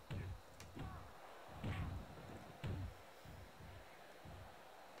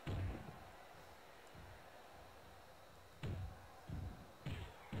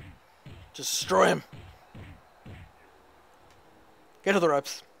 Just destroy him. Get to the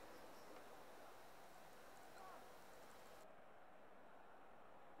ropes.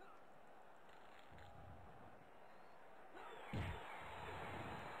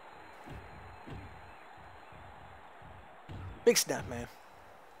 Big snap, man.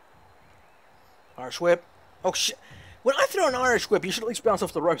 Irish whip. Oh, shit. When I throw an Irish whip, you should at least bounce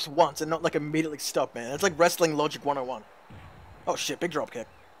off the ropes once and not, like, immediately stop, man. It's like wrestling logic 101. Oh, shit. Big drop kick.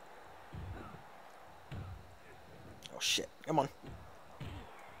 Oh, shit. Come on.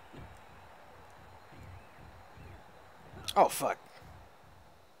 Oh, fuck.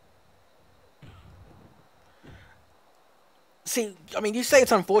 See, I mean, you say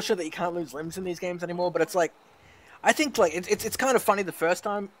it's unfortunate that you can't lose limbs in these games anymore, but it's like, I think, like, it's kind of funny the first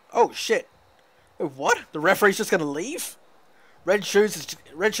time. Oh, shit. What? The referee's just gonna leave? Red Shoes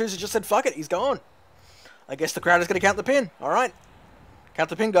has just said, fuck it, he's gone. I guess the crowd is gonna count the pin. Alright. Count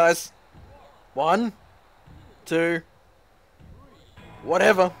the pin, guys. 1, 2,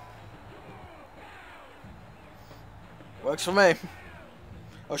 whatever. Works for me.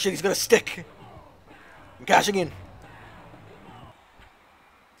 Oh shit, he's got a stick. I'm cashing in.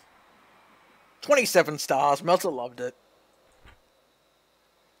 27 stars. Meltzer loved it.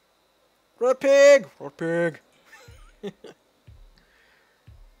 Rot pig! Rot pig!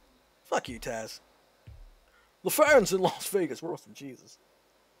 Fuck you, Taz. The fans in Las Vegas were awesome, Jesus.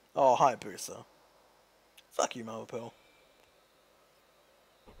 Oh, hi, Booster. Fuck you, Mother Pearl.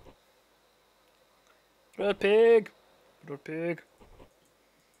 Good pig. Good pig.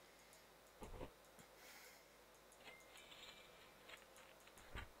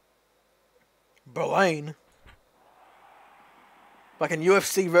 Playin. Like in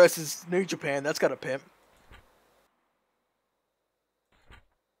UFC versus New Japan, that's got a pimp.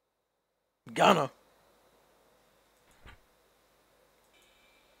 Gunner.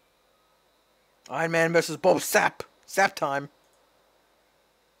 Iron Man versus Bob Sapp. Sapp time.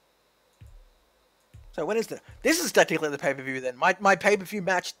 So when is the... This is technically the pay-per-view then. My pay-per-view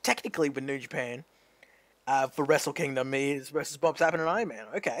match technically with New Japan for Wrestle Kingdom is versus Bob Sapp and Iron Man.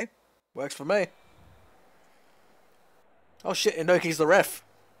 Okay. Works for me. Oh shit, Inoki's the ref.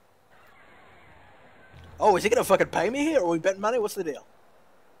 Oh, is he gonna fucking pay me here? Or are we betting money? What's the deal?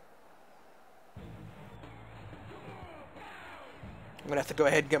 I'm gonna have to go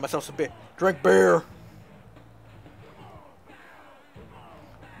ahead and get myself some beer. Drink beer.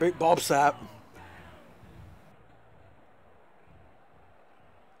 Beat Bob Sapp.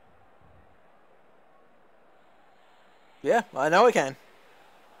 Yeah, I know I can.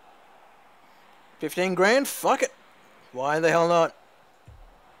 15 grand? Fuck it. Why the hell not?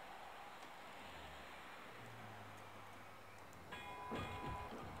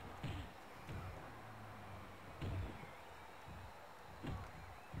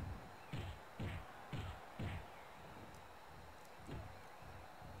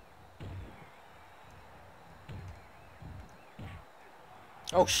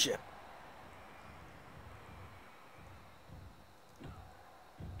 Oh shit.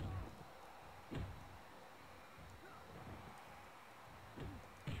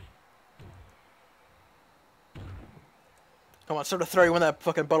 Come on, sort of throw you in that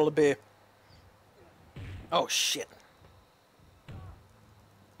fucking bottle of beer. Oh shit.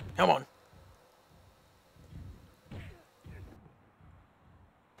 Come on.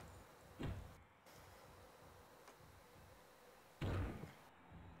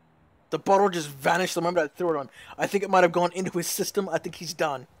 The bottle just vanished the moment I threw it on. I think it might have gone into his system. I think he's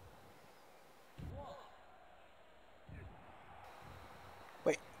done.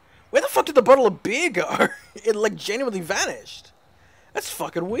 Wait, where the fuck did the bottle of beer go? It like genuinely vanished. That's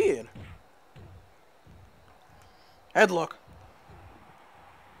fucking weird. Headlock.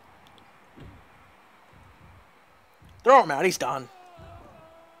 Throw him out, he's done.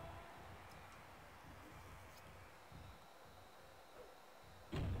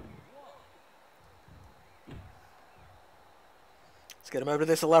 Let's get him over to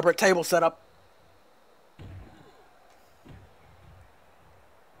this elaborate table setup.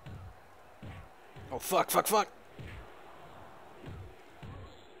 Oh, fuck, fuck, fuck.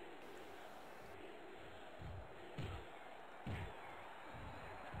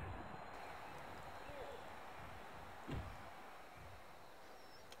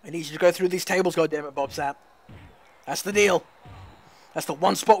 I need you to go through these tables, goddammit, Bob Sapp. That's the deal. That's the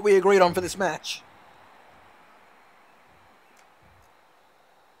one spot we agreed on for this match.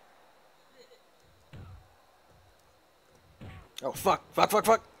 Oh, fuck, fuck, fuck,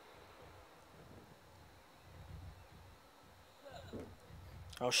 fuck.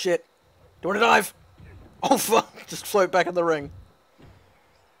 Oh, shit. Doing a dive. Oh, fuck. Just float back in the ring.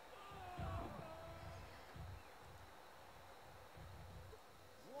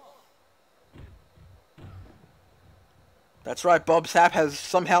 That's right, Bob Sapp has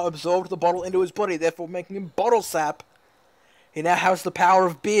somehow absorbed the bottle into his body, therefore making him Bottle Sapp. He now has the power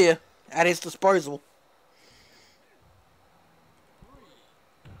of beer at his disposal.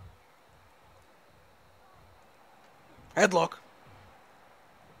 Headlock.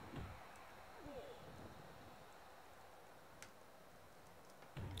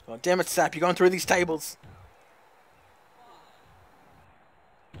 Oh, damn it, Sapp, you're going through these tables.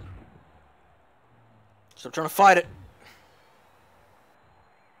 Stop trying to fight it.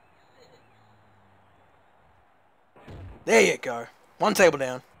 There you go. One table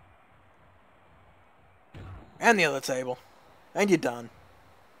down. And the other table. And you're done.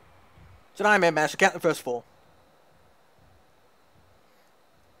 It's an Iron Man match. Count the first four.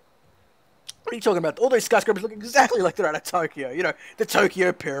 What are you talking about? All those skyscrapers look exactly like they're out of Tokyo. You know, the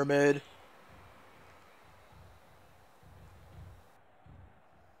Tokyo Pyramid.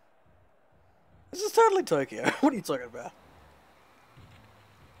 This is totally Tokyo. What are you talking about?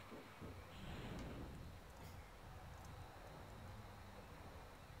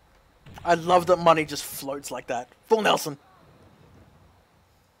 I love that money just floats like that. Full Nelson.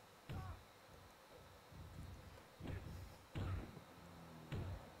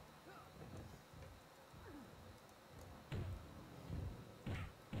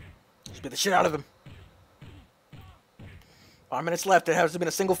 Just beat the shit out of him. 5 minutes left. There hasn't been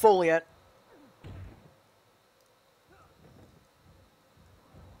a single fall yet.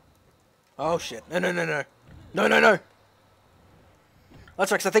 Oh shit. No, no, no, no. No, no, no.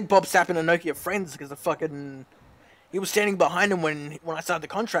 That's right, 'cause I think Bob Sapp and Inoki are friends because the fucking... He was standing behind him when I signed the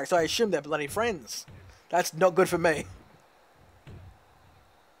contract, so I assume they're bloody friends. That's not good for me.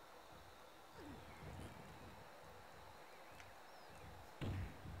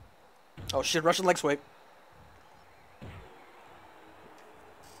 Oh shit, Russian leg sweep.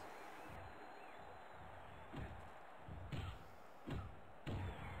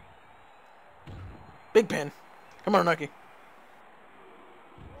 Big pin. Come on, Inoki.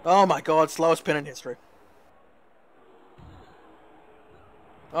 Oh my god, slowest pin in history.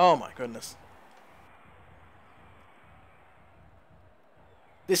 Oh my goodness.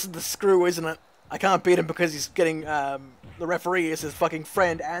 This is the screw, isn't it? I can't beat him because he's getting, the referee is his fucking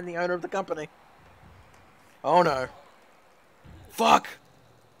friend and the owner of the company. Oh no. Fuck!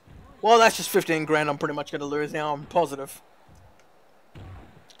 Well, that's just 15 grand I'm pretty much gonna lose now, I'm positive.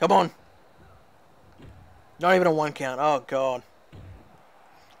 Come on. Not even a 1 count, oh god.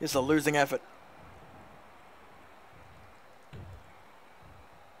 This is a losing effort.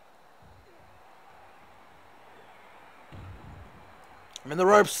 I'm in the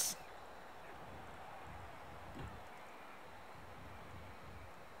ropes.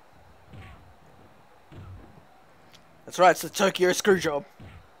 That's right, it's the Tokyo screw job.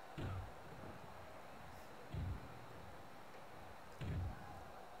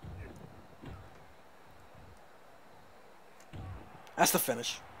 That's the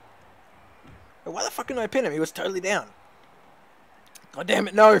finish. Why the fuck didn't I pin him? He was totally down. God damn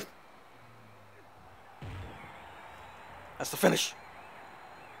it, no. That's the finish.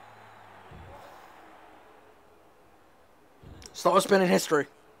 Slowest spin in history.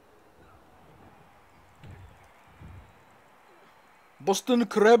 Boston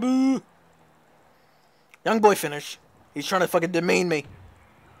Crab. Young boy finish. He's trying to fucking demean me.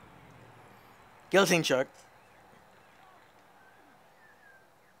 Guillotine choke.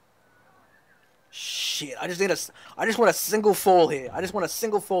 Shit, I just want a single fall here. I just want a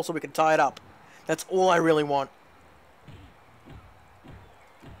single fall so we can tie it up. That's all I really want.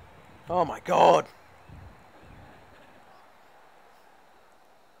 Oh my god.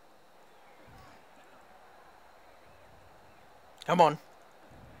 Come on.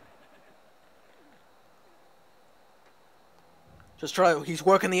 Just try. He's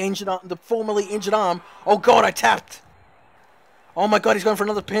working the injured arm, the formerly injured arm. Oh god, I tapped. Oh my god, he's going for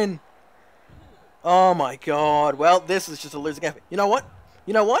another pin. Oh my god. Well, this is just a losing effort. You know what?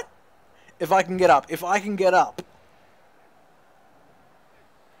 You know what? If I can get up. If I can get up.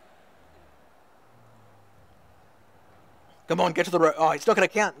 Come on, get to the rope. Oh, it's not going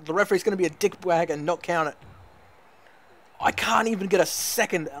to count. The referee's going to be a dickwag and not count it. I can't even get a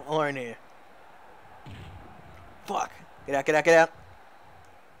second alone here. Fuck. Get out, get out, get out.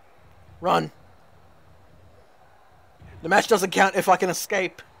 Run. The match doesn't count if I can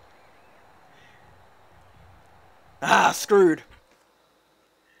escape. Ah, screwed.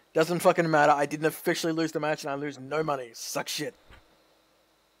 Doesn't fucking matter. I didn't officially lose the match and I lose no money. Suck shit.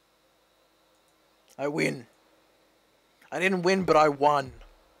 I win. I didn't win, but I won.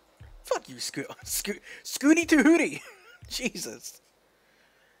 Fuck you, Scooty to Hootie. Jesus.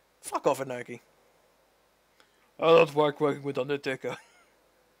 Fuck off, Inoki. I don't like working with Undertaker.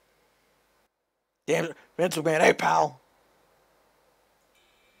 Damn it, Vince McMahon. Hey, pal.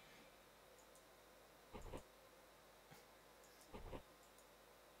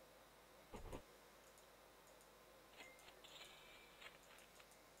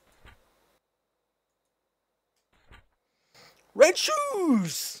 Red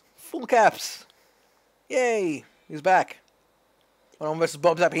shoes! Full caps. Yay. He's back. One versus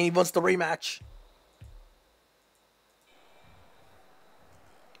Bob Zapp. He wants the rematch.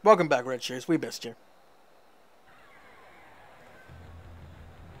 Welcome back, Red Shoes. We missed you.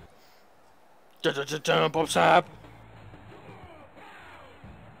 Bob Zapp.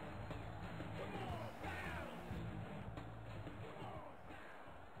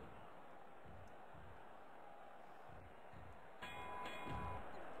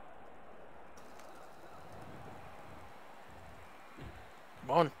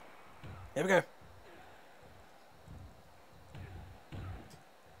 Come on. Here we go.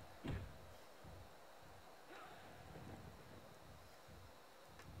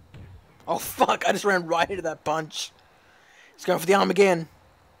 Oh fuck, I just ran right into that punch. He's going for the arm again.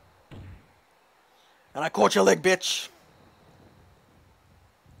 And I caught your leg, bitch.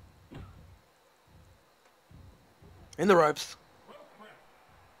 In the ropes.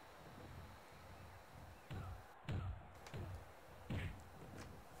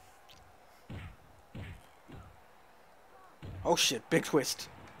 Oh shit, big twist.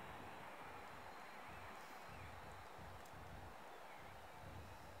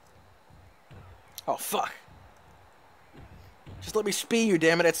 Just let me spear you,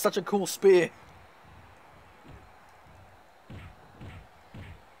 damn it. It's such a cool spear.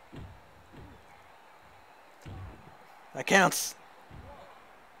 That counts.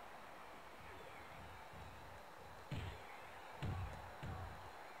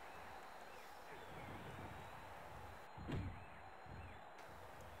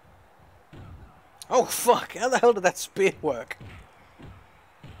 Oh, fuck. How the hell did that spear work?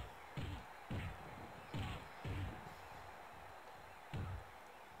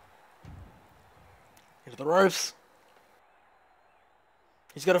 Into the ropes.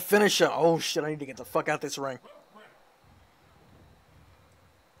 He's got a finisher. Oh, shit. I need to get the fuck out this ring.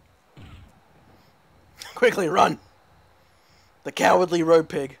 Quickly, run. The cowardly road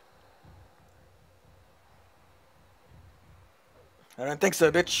pig. I don't think so,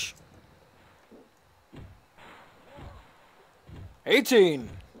 bitch. 18.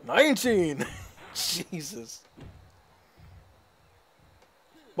 19. Jesus.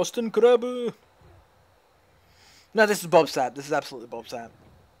 Boston Crab. No, this is Bob Sapp. This is absolutely Bob Sapp.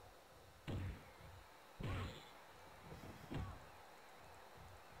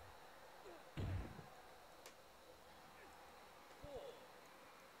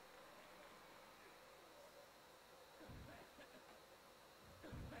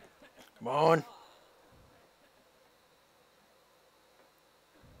 Come on.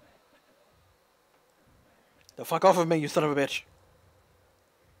 The fuck off of me, you son of a bitch.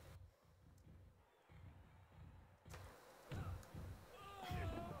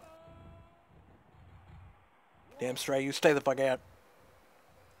 Damn straight, you stay the fuck out.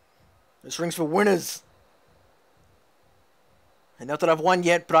 This ring's for winners. And not that I've won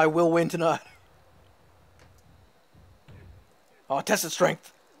yet, but I will win tonight. Oh, tested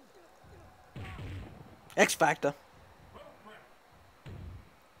strength. X Factor.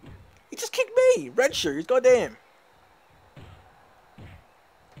 He just kicked me! Red shoes, goddamn.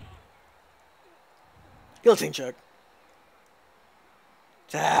 Guillotine choke.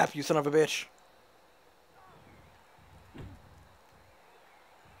 Tap, you son of a bitch.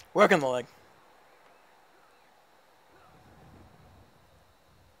 Work on the leg.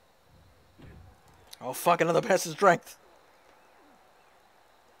 Oh, fuck, another pass of strength.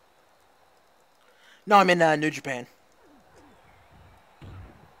 No, I'm in New Japan.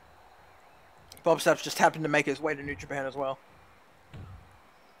 Bob Sapp just happened to make his way to New Japan as well.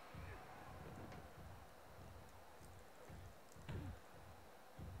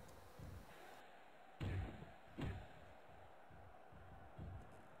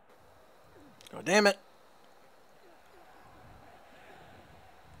 God damn it.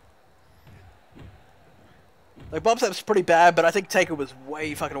 Like, Bob Sapp's pretty bad, but I think Taker was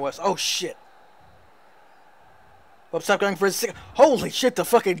way fucking worse. Oh, shit. Bob Sapp going for his second. Holy shit, the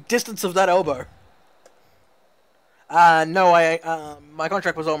fucking distance of that elbow. No, my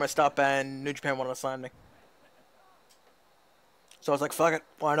contract was almost up and New Japan wanted to sign me. So I was like, fuck it,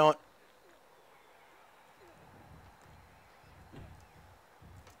 why not?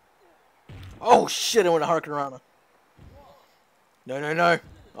 Oh shit, I went a Hurricane. No, no, no.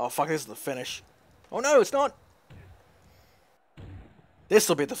 Oh fuck, this is the finish. Oh no, it's not.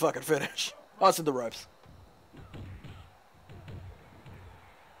 This'll be the fucking finish. Oh, it's in the ropes.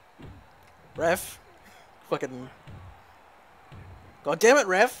 Ref. Fucking. God damn it,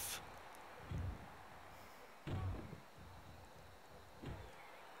 ref.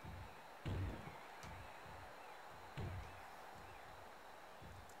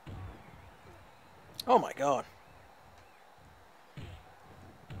 Oh my god.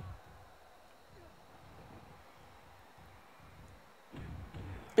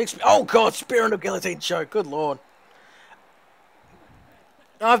 Big oh god, spear and a guillotine choke. Good lord.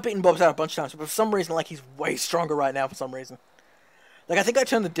 I've beaten Bob Sapp a bunch of times, but for some reason, like, he's way stronger right now for some reason. Like, I think I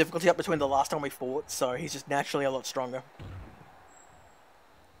turned the difficulty up between the last time we fought, so he's just naturally a lot stronger.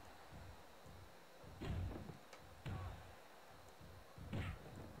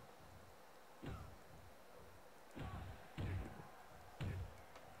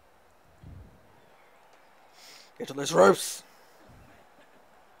 Get to those ropes.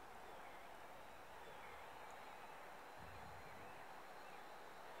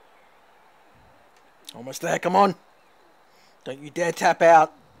 Almost there, come on. Don't you dare tap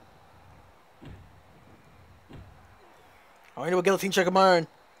out. I need a guillotine choke of my own.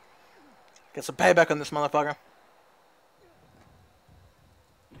 Get some payback on this motherfucker.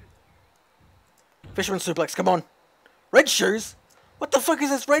 Fisherman suplex, come on. Red shoes? What the fuck is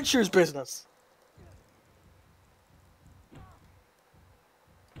this red shoes business?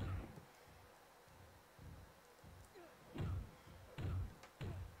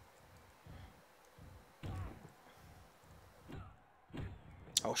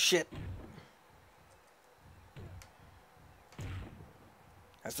 shit.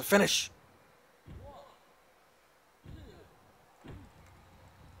 That's the finish.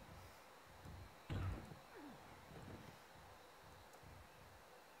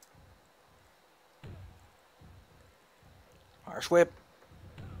 Irish whip.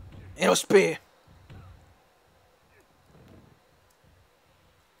 And a spear.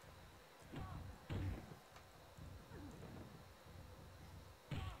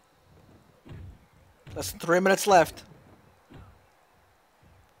 Less than 3 minutes left.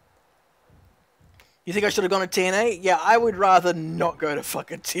 You think I should have gone to TNA? Yeah, I would rather not go to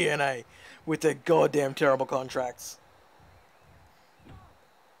fucking TNA with their goddamn terrible contracts.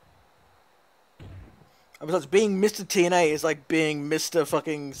 And besides, being Mr. TNA is like being Mr.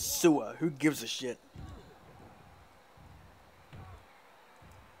 fucking Sewer. Who gives a shit?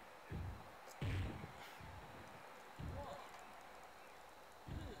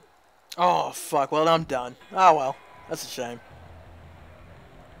 Oh, fuck. Well, I'm done. Oh, well. That's a shame.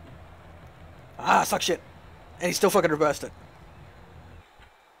 Ah, suck shit. And he still fucking reversed it.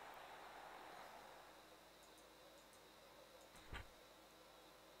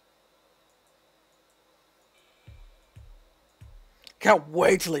 Can't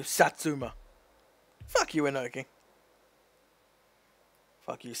wait to leave Satsuma. Fuck you, Inoki.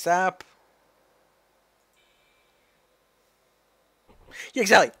 Fuck you, Sap. Yeah,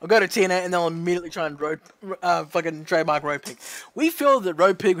 exactly. I'll go to TNA and then I'll immediately try and fucking trademark Road Pig. We feel that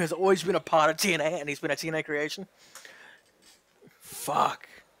Road Pig has always been a part of TNA and he's been a TNA creation. Fuck.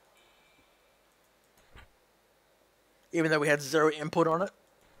 Even though we had zero input on it.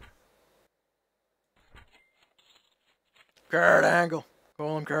 Kurt Angle.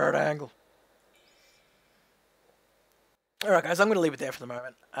 Call him Kurt Angle. Alright guys, I'm going to leave it there for the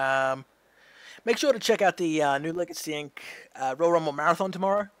moment. Make sure to check out the new Legacy Inc. Royal Rumble Marathon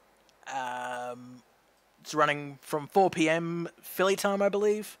tomorrow. It's running from 4 p.m. Philly time, I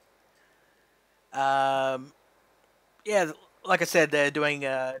believe. Yeah, like I said, they're doing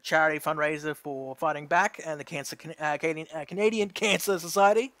a charity fundraiser for Fighting Back and the Canadian Cancer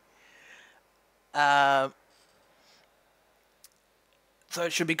Society. So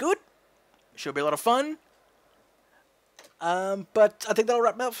it should be good. Should be a lot of fun. But I think that'll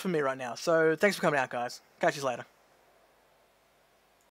wrap it up for me right now. So thanks for coming out, guys. Catch you later.